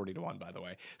also 40-1, by the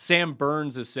way. Sam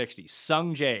Burns is 60.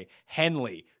 Sung Jae,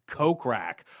 Henley,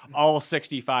 Kokrak, all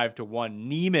 65-1.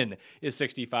 Neiman is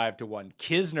 65-1.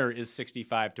 Kisner is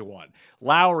 65-1.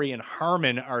 Lowry and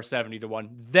Harmon are 70-1.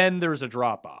 Then there's a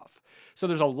drop-off. So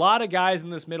there's a lot of guys in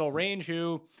this middle range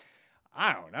who,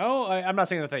 I don't know. I'm not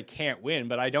saying that they can't win,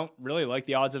 but I don't really like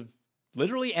the odds of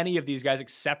literally any of these guys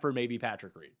except for maybe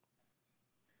Patrick Reed.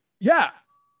 Yeah.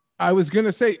 I was going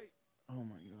to say, oh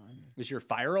my God. Is your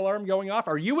fire alarm going off?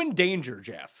 Are you in danger,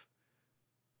 Jeff?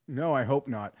 No, I hope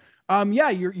not. Yeah,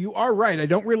 you are right. I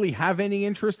don't really have any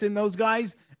interest in those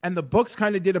guys. And the books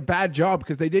kind of did a bad job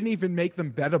because they didn't even make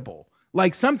them bettable.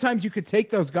 Like, sometimes you could take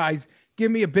those guys,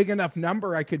 give me a big enough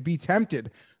number, I could be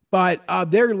tempted. But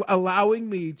they're allowing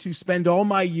me to spend all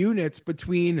my units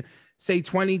between, say,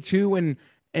 22 and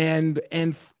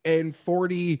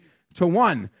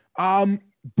 40-1.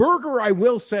 Berger, I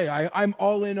will say, I'm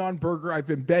all in on Berger. I've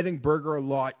been betting Berger a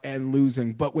lot and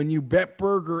losing. But when you bet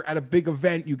Berger at a big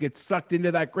event, you get sucked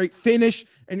into that great finish,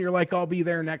 and you're like, I'll be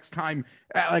there next time.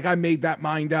 Like, I made that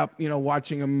mind up,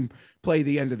 watching him play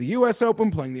the end of the U.S. Open,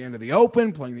 playing the end of the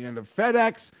Open, playing the end of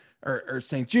FedEx or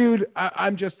St. Jude.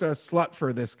 I'm just a slut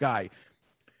for this guy.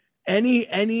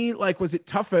 Any like, was it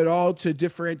tough at all to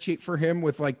differentiate for him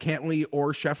with like Cantlay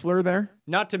or Scheffler there?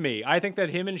 Not to me. I think that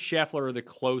him and Scheffler are the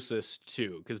closest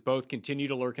to, because both continue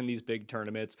to lurk in these big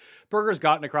tournaments. Berger's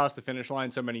gotten across the finish line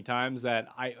so many times that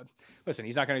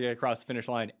he's not going to get across the finish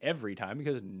line every time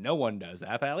because no one does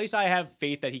that. But at least I have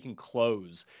faith that he can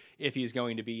close if he's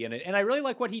going to be in it. And I really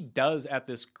like what he does at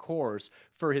this course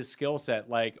for his skill set.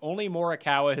 Like, only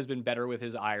Morikawa has been better with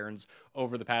his irons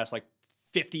over the past like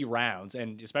 50 rounds,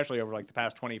 and especially over like the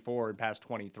past 24 and past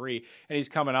 23. And he's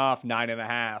coming off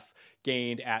 9.5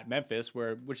 gained at Memphis,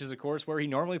 which is a course where he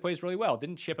normally plays really well.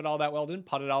 Didn't chip it all that well, didn't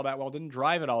putt it all that well, didn't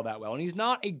drive it all that well. And he's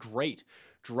not a great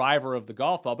driver of the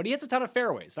golf ball, but he hits a ton of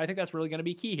fairways. And I think that's really going to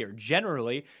be key here.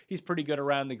 Generally, he's pretty good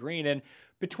around the green. And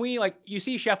between, like, you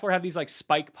see Scheffler have these like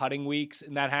spike putting weeks,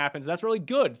 and that happens. That's really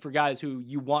good for guys who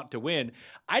you want to win.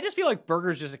 I just feel like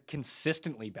Berger's just a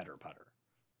consistently better putter.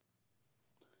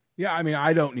 Yeah, I mean,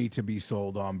 I don't need to be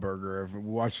sold on Berger. I've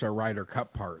watched our Ryder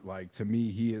Cup part. Like, to me,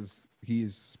 he is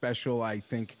special. I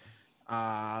think,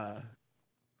 yeah,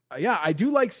 I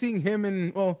do like seeing him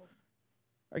in, well,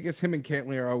 I guess him and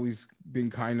Cantley are always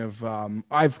been kind of,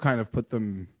 I've kind of put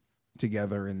them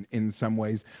together in some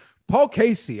ways. Paul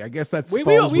Casey, I guess that's we've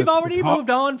already moved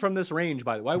on from this range,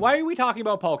 by the way. Why are we talking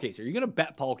about Paul Casey? Are you going to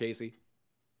bet Paul Casey?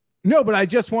 No, but I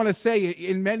just want to say,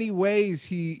 in many ways,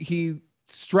 he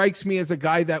strikes me as a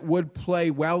guy that would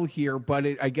play well here, but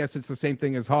I guess it's the same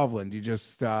thing as Hovland. You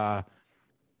just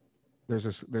there's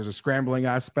a scrambling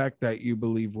aspect that you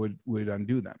believe would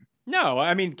undo them. No,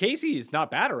 I mean, Casey's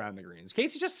not bad around the greens.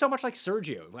 Casey's just so much like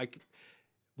Sergio. Like,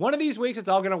 one of these weeks, it's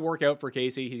all going to work out for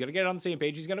Casey. He's going to get on the same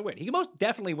page. He's going to win. He can most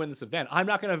definitely win this event. I'm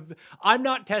not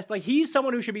like, he's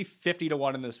someone who should be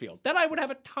 50-1 in this field. Then I would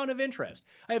have a ton of interest.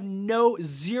 I have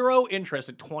zero interest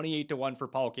at 28-1 for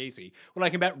Paul Casey when I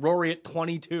can bet Rory at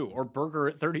 22 or Berger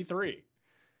at 33.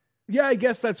 Yeah, I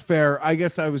guess that's fair. I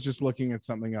guess I was just looking at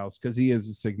something else because he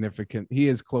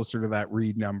is closer to that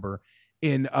Reed number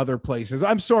in other places.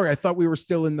 I'm sorry. I thought we were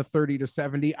still in the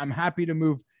 30-70. I'm happy to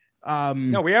move.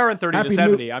 No, we are in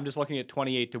 30-70. I'm just looking at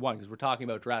 28-1 because we're talking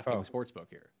about DraftKings Sportsbook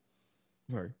here.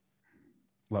 Sorry.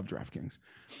 Love DraftKings.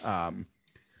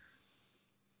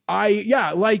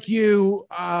 Like you,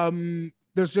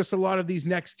 there's just a lot of these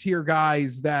next tier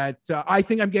guys that I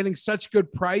think I'm getting such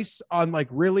good price on, like,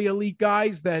 really elite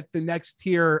guys that the next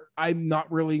tier I'm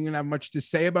not really going to have much to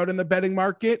say about in the betting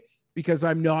market because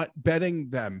I'm not betting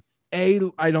them.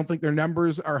 I don't think their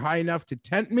numbers are high enough to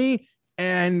tempt me,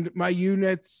 and my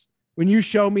units, when you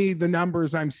show me the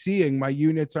numbers I'm seeing, my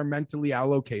units are mentally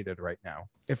allocated right now,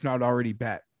 if not already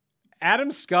bet. Adam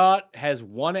Scott has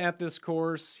won at this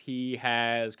course. He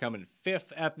has come in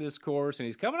 5th at this course, and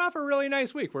he's coming off a really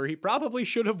nice week where he probably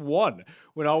should have won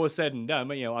when all was said and done.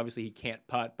 But, obviously he can't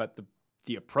putt, but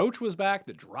the approach was back.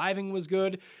 The driving was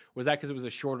good. Was that because it was a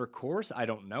shorter course? I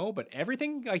don't know, but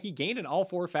everything, like, he gained in all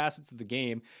 4 facets of the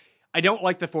game. I don't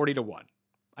like the 40-1.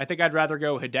 I think I'd rather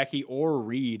go Hideki or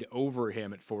Reed over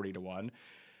him at 40-1.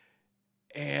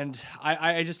 And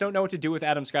I just don't know what to do with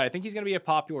Adam Scott. I think he's going to be a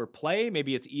popular play.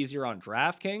 Maybe it's easier on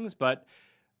DraftKings, but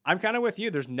I'm kind of with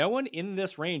you. There's no one in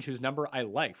this range whose number I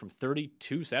like from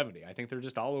 30-70. I think they're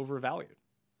just all overvalued.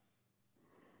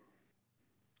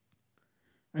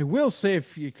 I will say,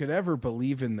 if you could ever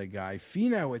believe in the guy,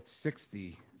 Finau at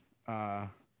 60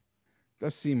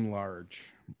 does seem large,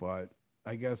 but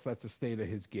I guess that's a state of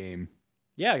his game.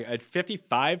 Yeah, at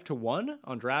 55-1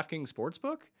 on DraftKings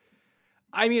Sportsbook.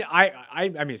 I mean, I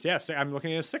mean, yes, I'm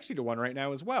looking at a 60-1 right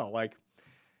now as well. Like,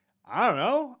 I don't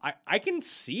know. I can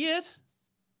see it.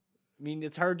 I mean,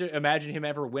 it's hard to imagine him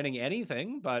ever winning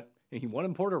anything, but he won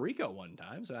in Puerto Rico one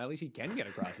time, so at least he can get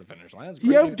across the finish line.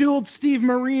 You outdueled Steve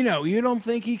Marino. You don't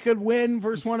think he could win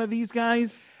versus one of these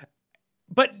guys?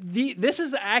 But this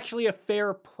is actually a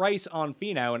fair price on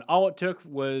Finau, and all it took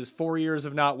was 4 years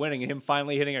of not winning and him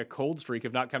finally hitting a cold streak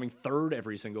of not coming third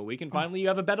every single week, and finally you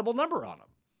have a bettable number on him.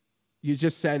 You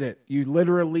just said it. You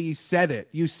literally said it.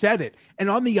 You said it. And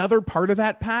on the other part of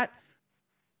that, Pat,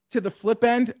 to the flip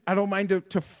end, I don't mind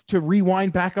to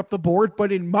rewind back up the board,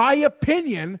 but in my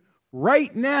opinion,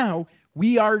 right now,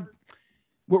 what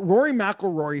Rory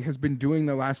McIlroy has been doing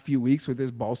the last few weeks with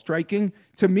his ball striking,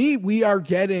 to me, we are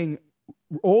getting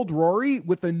old Rory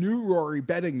with a new Rory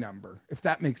betting number, if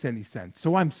that makes any sense.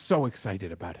 So I'm so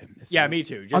excited about him this week. Me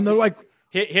too.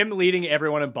 Him leading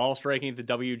everyone in ball striking at the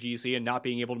WGC and not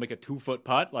being able to make a 2-foot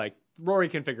putt, like, Rory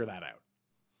can figure that out.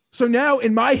 So now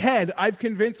in my head, I've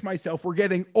convinced myself we're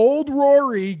getting old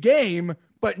Rory game,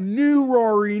 but new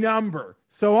Rory number.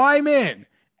 So I'm in.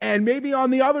 And maybe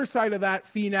on the other side of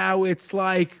that, Finau, it's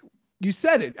like, you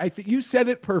said it. I think you said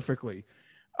it perfectly.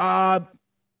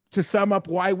 To sum up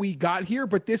why we got here,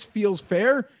 but this feels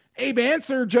fair. Abe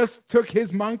Answer just took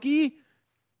his monkey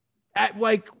at,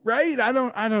 like, right? I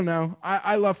don't know.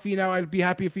 I love Finau. I'd be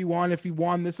happy if he won. If he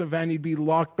won this event, he'd be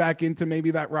locked back into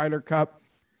maybe that Ryder Cup.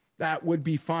 That would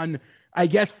be fun. I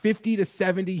guess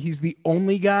 50-70, he's the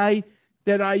only guy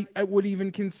that I would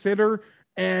even consider.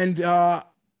 And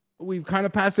we've kind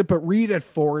of passed it, but Reed at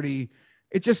 40,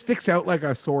 it just sticks out like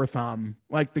a sore thumb.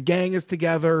 Like, the gang is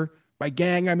together. By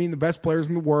gang, I mean the best players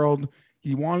in the world.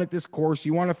 He wanted this course.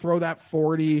 You want to throw that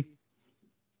 40.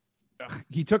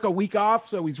 He took a week off,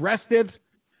 so he's rested.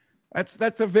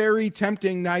 That's a very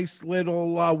tempting, nice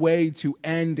little way to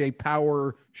end a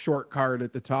power short card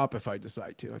at the top if I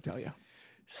decide to, I tell you.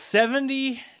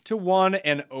 70-1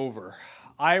 and over.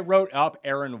 I wrote up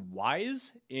Aaron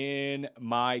Wise in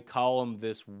my column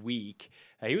this week.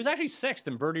 He was actually 6th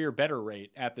in birdie or better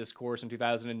rate at this course in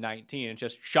 2019. And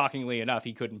just shockingly enough,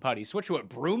 he couldn't putt. He switched to a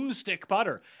broomstick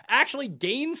putter, actually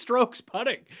gained strokes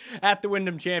putting at the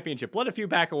Wyndham Championship. Let a few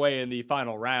back away in the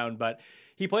final round, but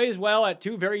he plays well at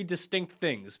two very distinct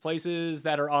things, places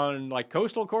that are on like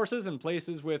coastal courses and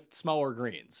places with smaller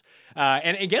greens.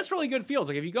 And it gets really good fields.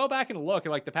 Like if you go back and look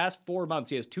at like the past 4 months,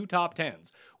 he has 2 top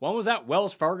 10s. One was at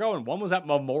Wells Fargo and one was at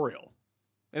Memorial.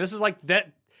 And this is like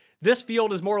that. This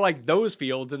field is more like those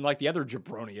fields than like the other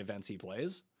jabroni events he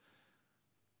plays.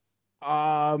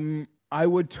 I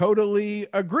would totally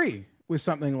agree with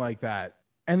something like that.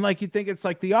 And like, you think it's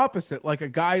like the opposite. Like a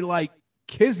guy like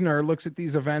Kisner looks at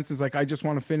these events as like, I just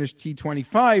want to finish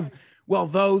T25. Well,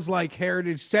 those like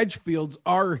Heritage Sedge Fields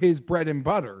are his bread and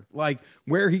butter, like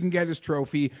where he can get his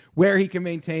trophy, where he can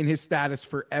maintain his status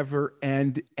forever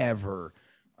and ever.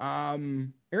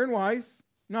 Aaron Wise,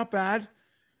 not bad.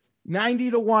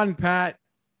 90-1, Pat.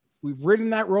 We've ridden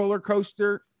that roller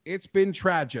coaster. It's been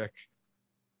tragic.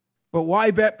 But why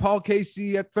bet Paul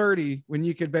Casey at 30 when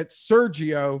you could bet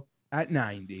Sergio at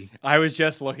 90? I was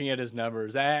just looking at his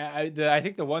numbers. I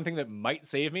think the one thing that might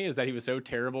save me is that he was so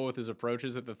terrible with his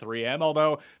approaches at the 3M.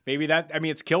 Although maybe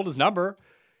it's killed his number.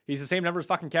 He's the same number as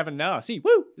fucking Kevin Na. See,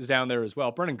 is down there as well.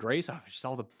 Brennan Grace, just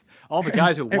all the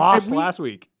guys who lost last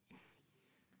week.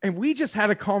 And we just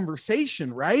had a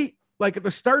conversation, right? Like at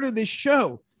the start of this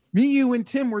show, me, you, and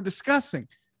Tim were discussing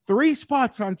 3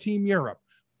 spots on Team Europe.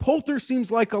 Poulter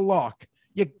seems like a lock.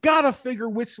 You got to figure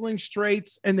Whistling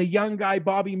Straits and the young guy,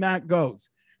 Bobby Mack, goes.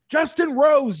 Justin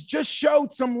Rose just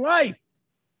showed some life.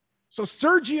 So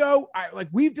Sergio,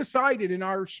 we've decided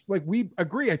we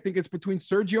agree. I think it's between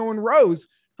Sergio and Rose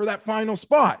for that final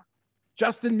spot.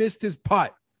 Justin missed his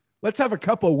putt. Let's have a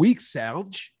couple of weeks,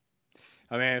 Serge.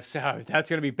 I mean, that's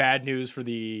going to be bad news for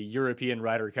the European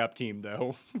Ryder Cup team,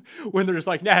 though, when they're just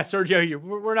like, nah, Sergio,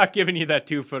 we're not giving you that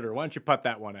 2-footer. Why don't you putt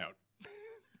that one out?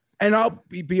 And I'll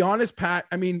be honest, Pat.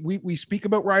 I mean, we speak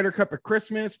about Ryder Cup at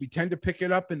Christmas. We tend to pick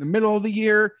it up in the middle of the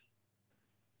year.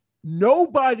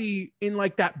 Nobody in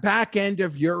like that back end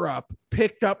of Europe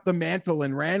picked up the mantle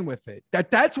and ran with it.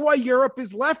 That's why Europe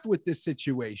is left with this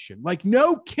situation. Like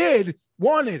no kid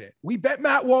wanted it. We bet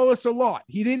Matt Wallace a lot.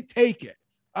 He didn't take it.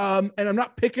 And I'm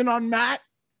not picking on Matt,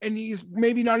 and he's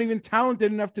maybe not even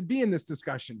talented enough to be in this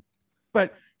discussion.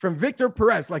 But from Victor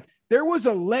Perez, like there was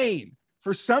a lane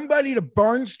for somebody to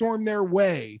barnstorm their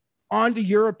way onto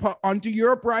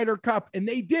Europe Ryder Cup, and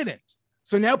they didn't.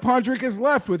 So now Pondrick is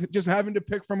left with just having to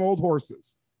pick from old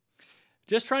horses.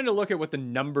 Just trying to look at what the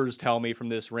numbers tell me from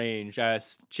this range.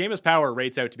 Seamus Power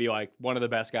rates out to be like one of the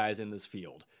best guys in this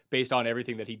field based on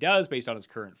everything that he does, based on his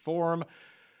current form.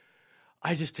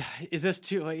 Is this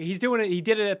too, like, he's doing it. He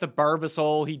did it at the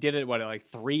Barbasol. He did it,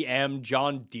 3M.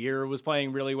 John Deere was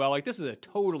playing really well. Like, this is a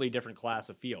totally different class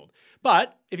of field.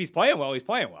 But if he's playing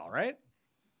well, right?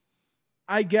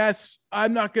 I guess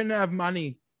I'm not going to have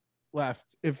money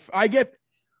left. If I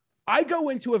go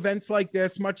into events like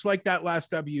this, much like that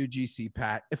last WGC,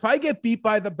 Pat. If I get beat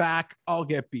by the back, I'll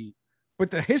get beat.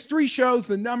 But the history shows,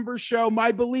 the numbers show,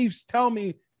 my beliefs tell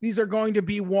me these are going to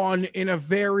be won in a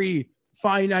very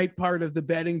finite part of the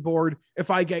betting board. If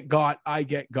I get got, I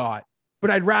get got. But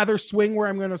I'd rather swing where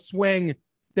I'm going to swing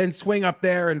than swing up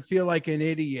there and feel like an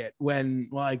idiot when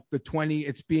like the 20,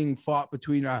 it's being fought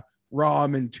between a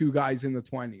Rahm and 2 guys in the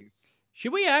 20s.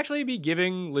 Should we actually be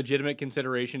giving legitimate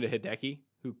consideration to Hideki,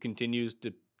 who continues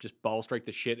to just ball strike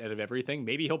the shit out of everything?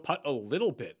 Maybe he'll putt a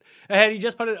little bit. Had he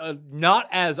just putted not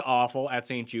as awful at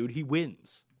St. Jude, he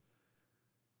wins.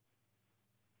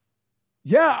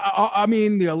 Yeah, I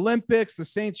mean, the Olympics, the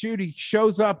St. Jude, he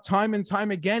shows up time and time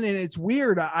again, and it's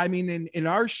weird. I mean, in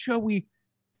our show,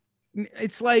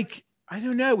 it's like, I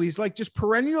don't know, he's like just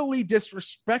perennially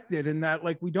disrespected in that,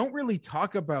 like, we don't really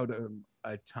talk about him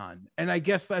a ton. And I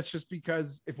guess that's just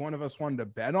because if one of us wanted to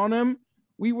bet on him,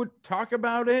 we would talk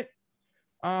about it.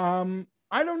 I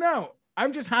don't know.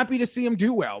 I'm just happy to see him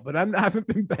do well, but I haven't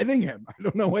been betting him. I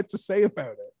don't know what to say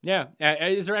about it. Yeah.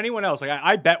 Is there anyone else? Like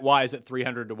I bet Wise at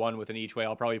 300-1 with an each way.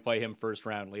 I'll probably play him first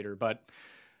round later, but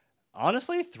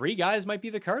honestly, 3 guys might be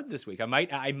the card this week. I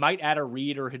might add a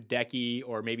Reed or Hideki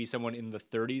or maybe someone in the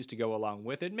 30s to go along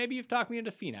with it. Maybe you've talked me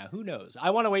into Fina. Who knows? I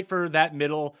want to wait for that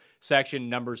middle section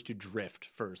numbers to drift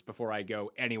first before I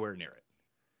go anywhere near it.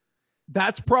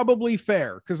 That's probably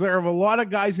fair because there are a lot of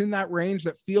guys in that range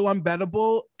that feel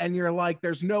unbettable, and you're like,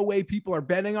 there's no way people are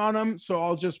betting on him. So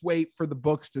I'll just wait for the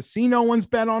books to see no one's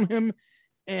bet on him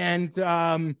and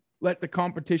let the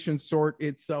competition sort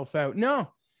itself out.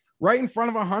 No, right in front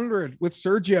of 100 with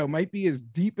Sergio might be as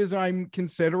deep as I'm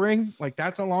considering. Like,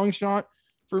 that's a long shot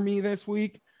for me this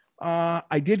week.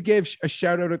 I did give a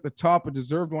shout out at the top, a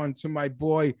deserved one, to my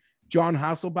boy John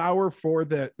Hasselbauer for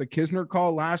the Kisner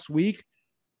call last week.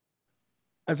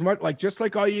 As much like, just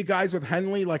like all you guys with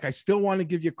Henley, like, I still want to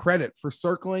give you credit for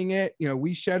circling it. You know,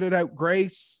 we shouted out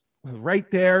Grace right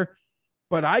there,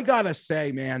 but I gotta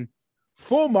say, man,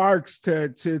 full marks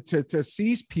to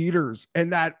Cease Peters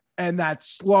and that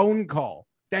Sloan call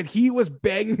that he was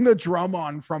banging the drum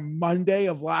on from Monday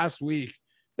of last week,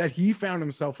 that he found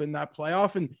himself in that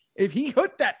playoff. And if he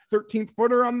hit that 13th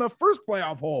footer on the first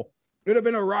playoff hole, it would have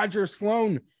been a Roger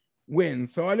Sloan win.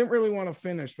 So I didn't really want to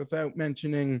finish without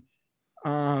mentioning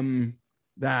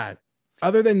that.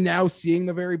 Other than now seeing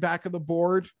the very back of the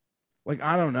board, like,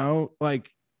 I don't know, like,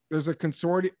 there's a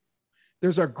consortium,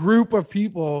 there's a group of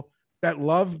people that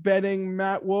love betting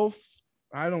Matt Wolf.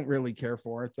 I don't really care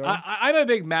for it, though. I'm a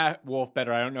big Matt Wolf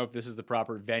better. I don't know if this is the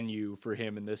proper venue for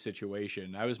him in this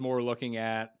situation. I was more looking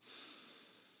at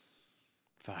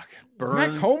Burn.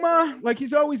 Max Homa, like,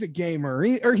 he's always a gamer.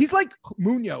 He's like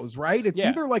Munoz, right? It's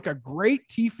either like a great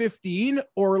T15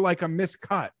 or like a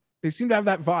miscut. They seem to have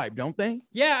that vibe, don't they?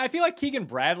 Yeah, I feel like Keegan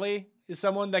Bradley is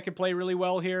someone that could play really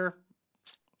well here,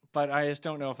 but I just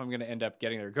don't know if I'm going to end up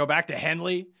getting there. Go back to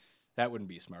Henley. That wouldn't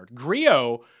be smart.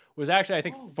 Griot was actually, I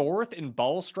think, 4th in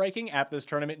ball striking at this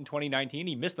tournament in 2019.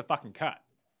 He missed the fucking cut.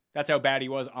 That's how bad he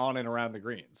was on and around the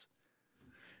greens.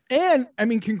 And, I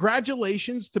mean,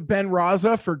 congratulations to Ben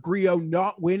Raza for Griot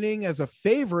not winning as a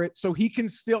favorite, so he can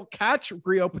still catch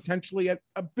Griot potentially at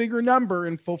a bigger number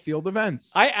in full field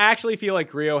events. I actually feel like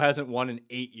Griot hasn't won in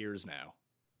 8 years now.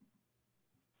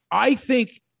 I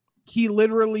think he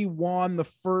literally won the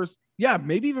first,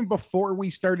 maybe even before we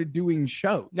started doing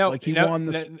shows. No, like he won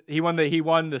the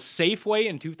Safeway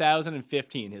in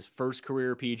 2015. His first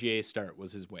career PGA start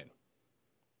was his win.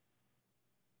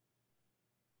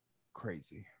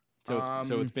 Crazy.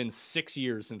 So it's been 6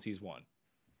 years since he's won.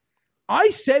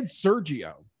 I said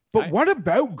Sergio, but what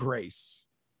about Grace?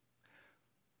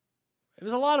 It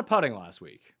was a lot of putting last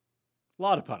week. A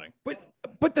lot of putting.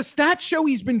 But the stats show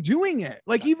he's been doing it.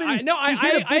 Like, even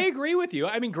I agree with you.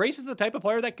 I mean, Grace is the type of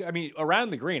player that, I mean,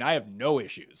 around the green, I have no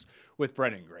issues with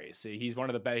Brendan Grace. He's one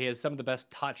of the best. He has some of the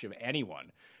best touch of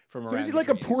anyone from around. So is he like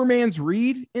greens. A poor man's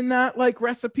Reed in that, like,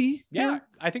 recipe? Yeah,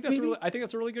 I think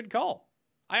that's a really good call.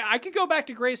 I could go back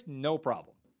to Grace, no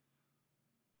problem.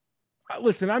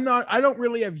 Listen, I don't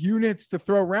really have units to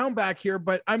throw around back here,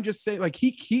 but I'm just saying, like,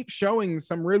 he keeps showing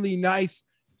some really nice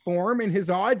form, and his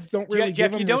odds don't really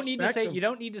Jeff, give him you don't need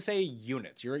to say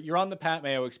units. You're on the Pat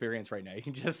Mayo experience right now. You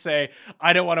can just say,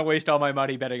 I don't want to waste all my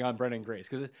money betting on Brendan Grace,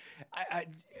 because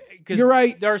you're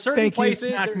right. There are certain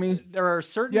places. There are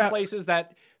certain places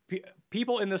that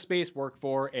people in the space work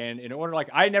for, and in order, like,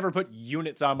 I never put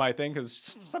units on my thing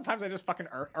because sometimes I just fucking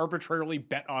arbitrarily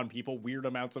bet on people weird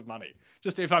amounts of money,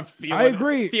 just if I'm feeling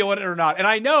it or not. And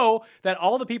I know that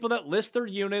all the people that list their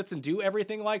units and do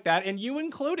everything like that, and you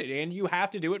included, and you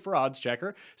have to do it for Odds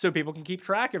Checker so people can keep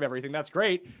track of everything. That's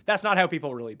great. That's not how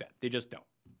people really bet. They just don't.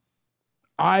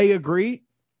 I agree.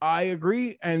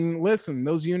 And listen,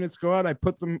 those units go out. I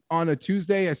put them on a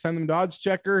Tuesday. I send them to Odds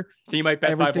Checker. So you might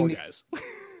bet 5 more guys.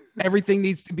 Everything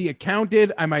needs to be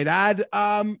accounted. I might add.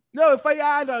 No, if I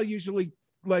add, I'll usually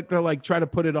like to try to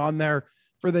put it on there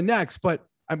for the next, but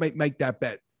I might make that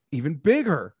bet even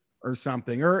bigger or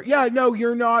something. Or no,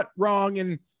 you're not wrong.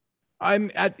 And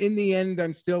in the end,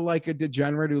 I'm still like a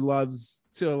degenerate who loves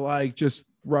to like just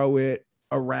throw it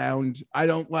around. I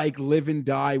don't like live and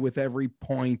die with every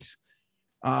point.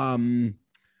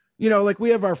 Like, we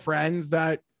have our friends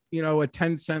that, a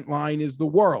 10-cent line is the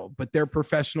world, but they're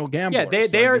professional gamblers.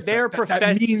 Yeah,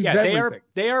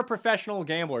 they are professional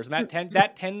gamblers, and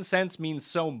that 10 cents means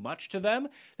so much to them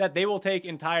that they will take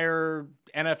entire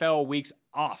NFL weeks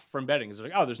off from betting. It's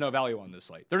like, oh, there's no value on this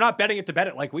slate. They're not betting it to bet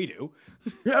it like we do.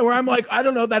 Yeah, where I'm like, I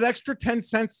don't know, that extra 10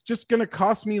 cents just going to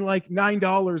cost me like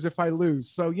 $9 if I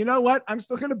lose. So you know what? I'm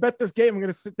still going to bet this game. I'm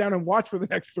going to sit down and watch for the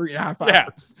next 3.5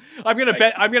 hours. Yeah, I'm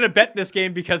going to bet this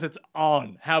game because it's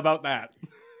on. How about that?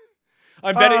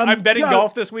 I'm betting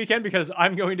golf this weekend because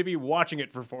I'm going to be watching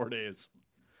it for 4 days.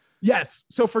 Yes.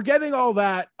 So forgetting all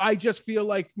that, I just feel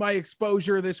like my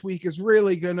exposure this week is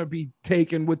really going to be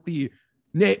taken with the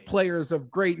players of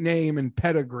great name and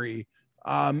pedigree,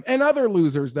 and other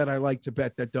losers that I like to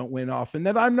bet that don't win often,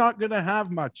 that I'm not going to have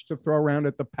much to throw around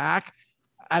at the pack.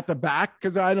 at the back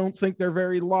because I don't think they're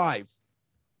very live.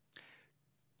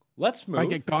 Let's move. I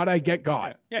get got, I get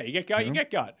got. Yeah, you get got, you get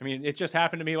got. I mean, it just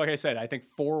happened to me. Like I said, I think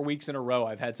 4 weeks in a row,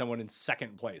 I've had someone in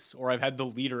second place, or I've had the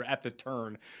leader at the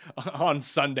turn on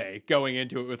Sunday going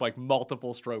into it with like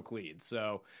multiple stroke leads.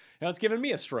 So it's given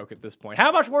me a stroke at this point.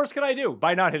 How much worse could I do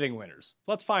by not hitting winners?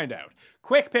 Let's find out.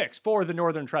 Quick picks for the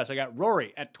Northern Trust. I got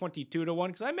Rory at 22-1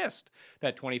 because I missed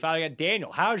that 25. I got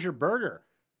Daniel. How's your burger?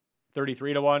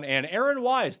 33-1, and Aaron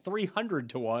Wise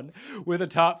 300-1 with a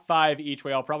top 5 each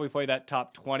way. I'll probably play that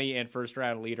top 20 and first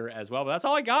round leader as well, but that's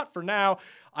all I got for now.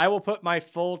 I will put my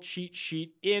full cheat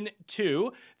sheet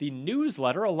into the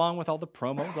newsletter along with all the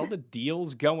promos, all the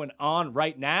deals going on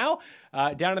right now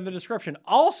down in the description.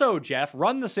 Also, Jeff,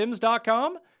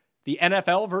 runthesims.com. The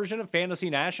NFL version of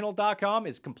fantasynational.com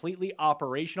is completely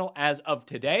operational as of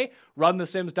today.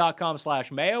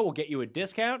 Runthesims.com/Mayo will get you a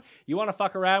discount. You want to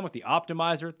fuck around with the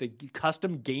optimizer, the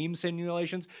custom game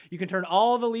simulations. You can turn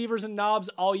all the levers and knobs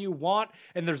all you want,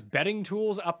 and there's betting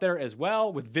tools up there as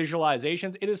well with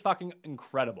visualizations. It is fucking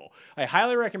incredible. I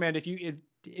highly recommend if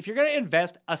you're going to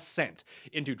invest a cent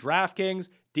into DraftKings,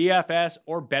 DFS,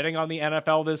 or betting on the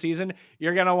NFL this season,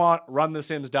 you're going to want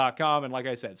runthesims.com. And like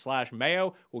I said,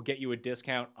 /Mayo will get you a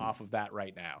discount off of that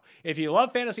right now. If you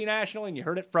love Fantasy National and you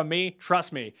heard it from me,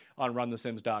 trust me on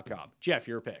runthesims.com. Jeff,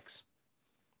 your picks.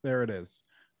 There it is.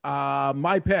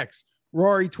 My picks.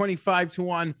 Rory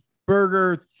 25-1,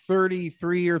 Berger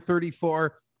 33 or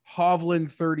 34, Hovland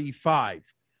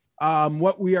 35.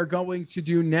 What we are going to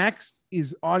do next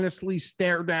is honestly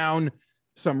stare down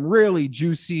some really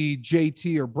juicy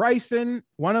JT or Bryson.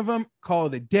 One of them, call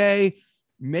it a day.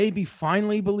 Maybe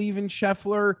finally believe in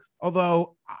Scheffler.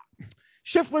 Although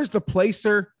Scheffler's the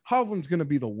placer. Hovland's going to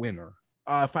be the winner,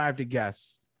 if I have to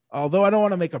guess. Although I don't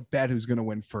want to make a bet who's going to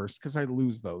win first because I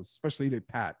lose those, especially to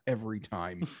Pat every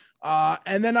time.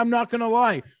 And then I'm not going to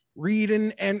lie. Reed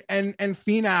and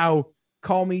Finau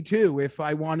call me too if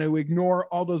I want to ignore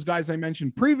all those guys I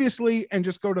mentioned previously and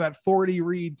just go to that 40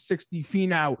 Reed, 60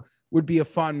 Finau would be a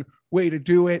fun way to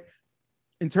do it.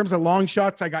 In terms of long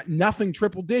shots, I got nothing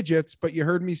triple digits, but you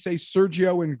heard me say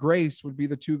Sergio and Grace would be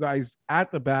the two guys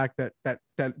at the back that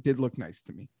did look nice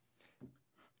to me.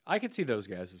 I could see those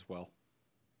guys as well.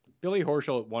 Billy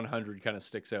Horschel at 100 kind of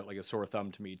sticks out like a sore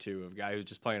thumb to me too, of a guy who's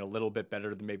just playing a little bit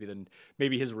better than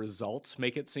maybe his results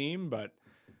make it seem, but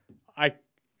I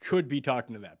could be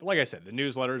talking to that. But like I said, the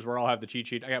newsletters where I'll have the cheat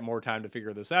sheet. I got more time to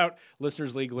figure this out.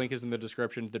 Listeners League link is in the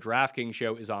description. The DraftKings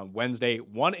show is on Wednesday.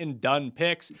 One and done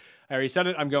picks. I already said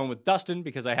it. I'm going with Dustin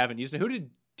because I haven't used it. Who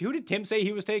did Tim say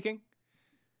he was taking?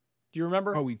 Do you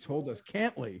remember? Oh, he told us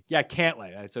Cantlay. Yeah,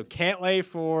 Cantlay. All right, so Cantlay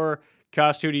for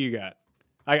Cost. Who do you got?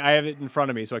 I have it in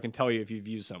front of me so I can tell you if you've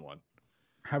used someone.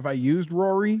 Have I used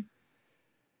Rory?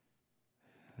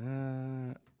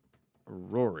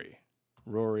 Rory.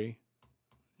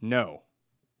 No.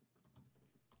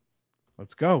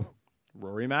 Let's go.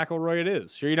 Rory McIlroy it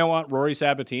is. Sure you don't want Rory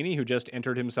Sabatini, who just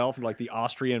entered himself in like the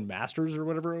Austrian Masters or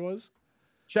whatever it was?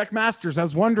 Czech Masters. I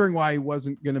was wondering why he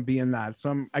wasn't going to be in that.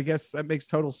 So I guess that makes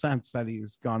total sense that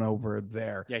he's gone over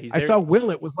there. Yeah, he's I there. saw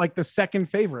Willett was like the second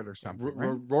favorite or something.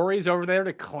 Right? Rory's over there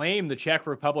to claim the Czech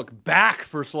Republic back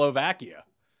for Slovakia.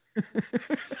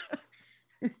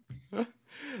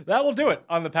 That will do it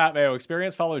on the Pat Mayo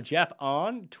Experience. Follow Jeff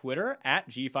on Twitter at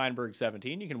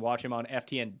GFeinberg17. You can watch him on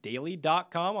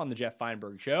FTNDaily.com on the Jeff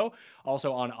Feinberg Show.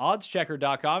 Also on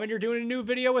oddschecker.com. And you're doing a new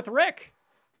video with Rick.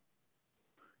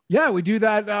 Yeah, we do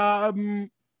that.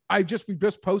 We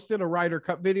just posted a Ryder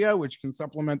Cup video, which can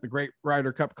supplement the great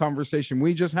Ryder Cup conversation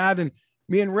we just had. And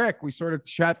me and Rick, we sort of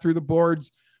chat through the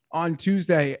boards on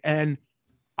Tuesday. And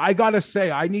I got to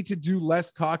say, I need to do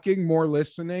less talking, more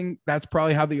listening. That's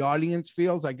probably how the audience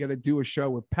feels. I get to do a show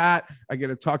with Pat. I get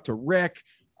to talk to Rick.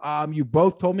 You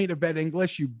both told me to bet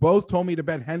English. You both told me to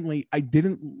bet Henley. I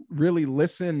didn't really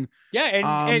listen. Yeah,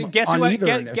 and guess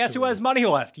who has money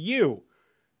left? You.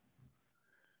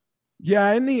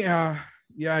 Yeah,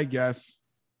 I guess.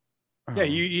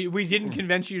 Yeah, we didn't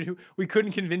convince you. We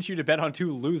couldn't convince you to bet on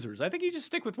two losers. I think you just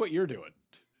stick with what you're doing.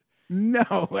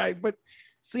 No, but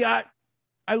see, I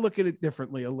look at it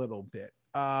differently a little bit.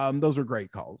 Those were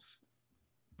great calls.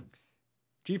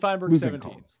 G Feinberg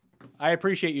 17. I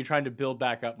appreciate you trying to build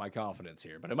back up my confidence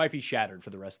here, but it might be shattered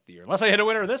for the rest of the year. Unless I hit a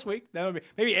winner this week, that would be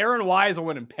maybe Aaron Wise will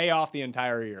win and pay off the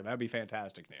entire year. That would be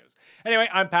fantastic news. Anyway,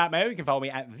 I'm Pat Mayo. You can follow me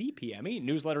at the PME.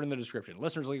 Newsletter in the description.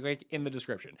 Listeners link in the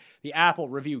description. The Apple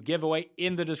review giveaway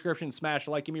in the description. Smash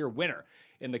like, give me your winner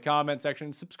in the comment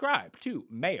section. Subscribe to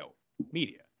Mayo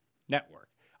Media Network.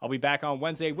 I'll be back on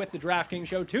Wednesday with the DraftKings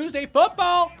show. Tuesday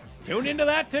football. Tune into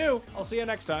that too. I'll see you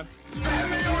next time.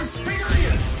 Mayo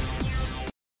Experience.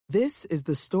 This is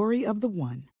the story of the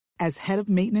one. As head of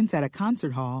maintenance at a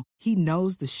concert hall, he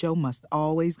knows the show must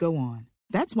always go on.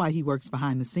 That's why he works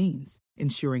behind the scenes,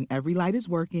 ensuring every light is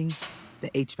working, the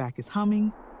HVAC is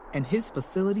humming, and his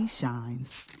facility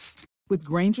shines. With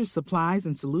Grainger's supplies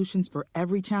and solutions for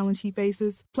every challenge he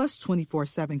faces, plus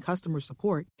 24/7 customer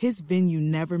support, his venue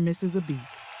never misses a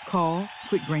beat. Call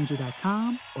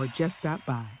quickgrainger.com or just stop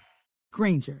by.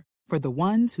 Grainger, for the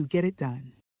ones who get it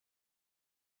done.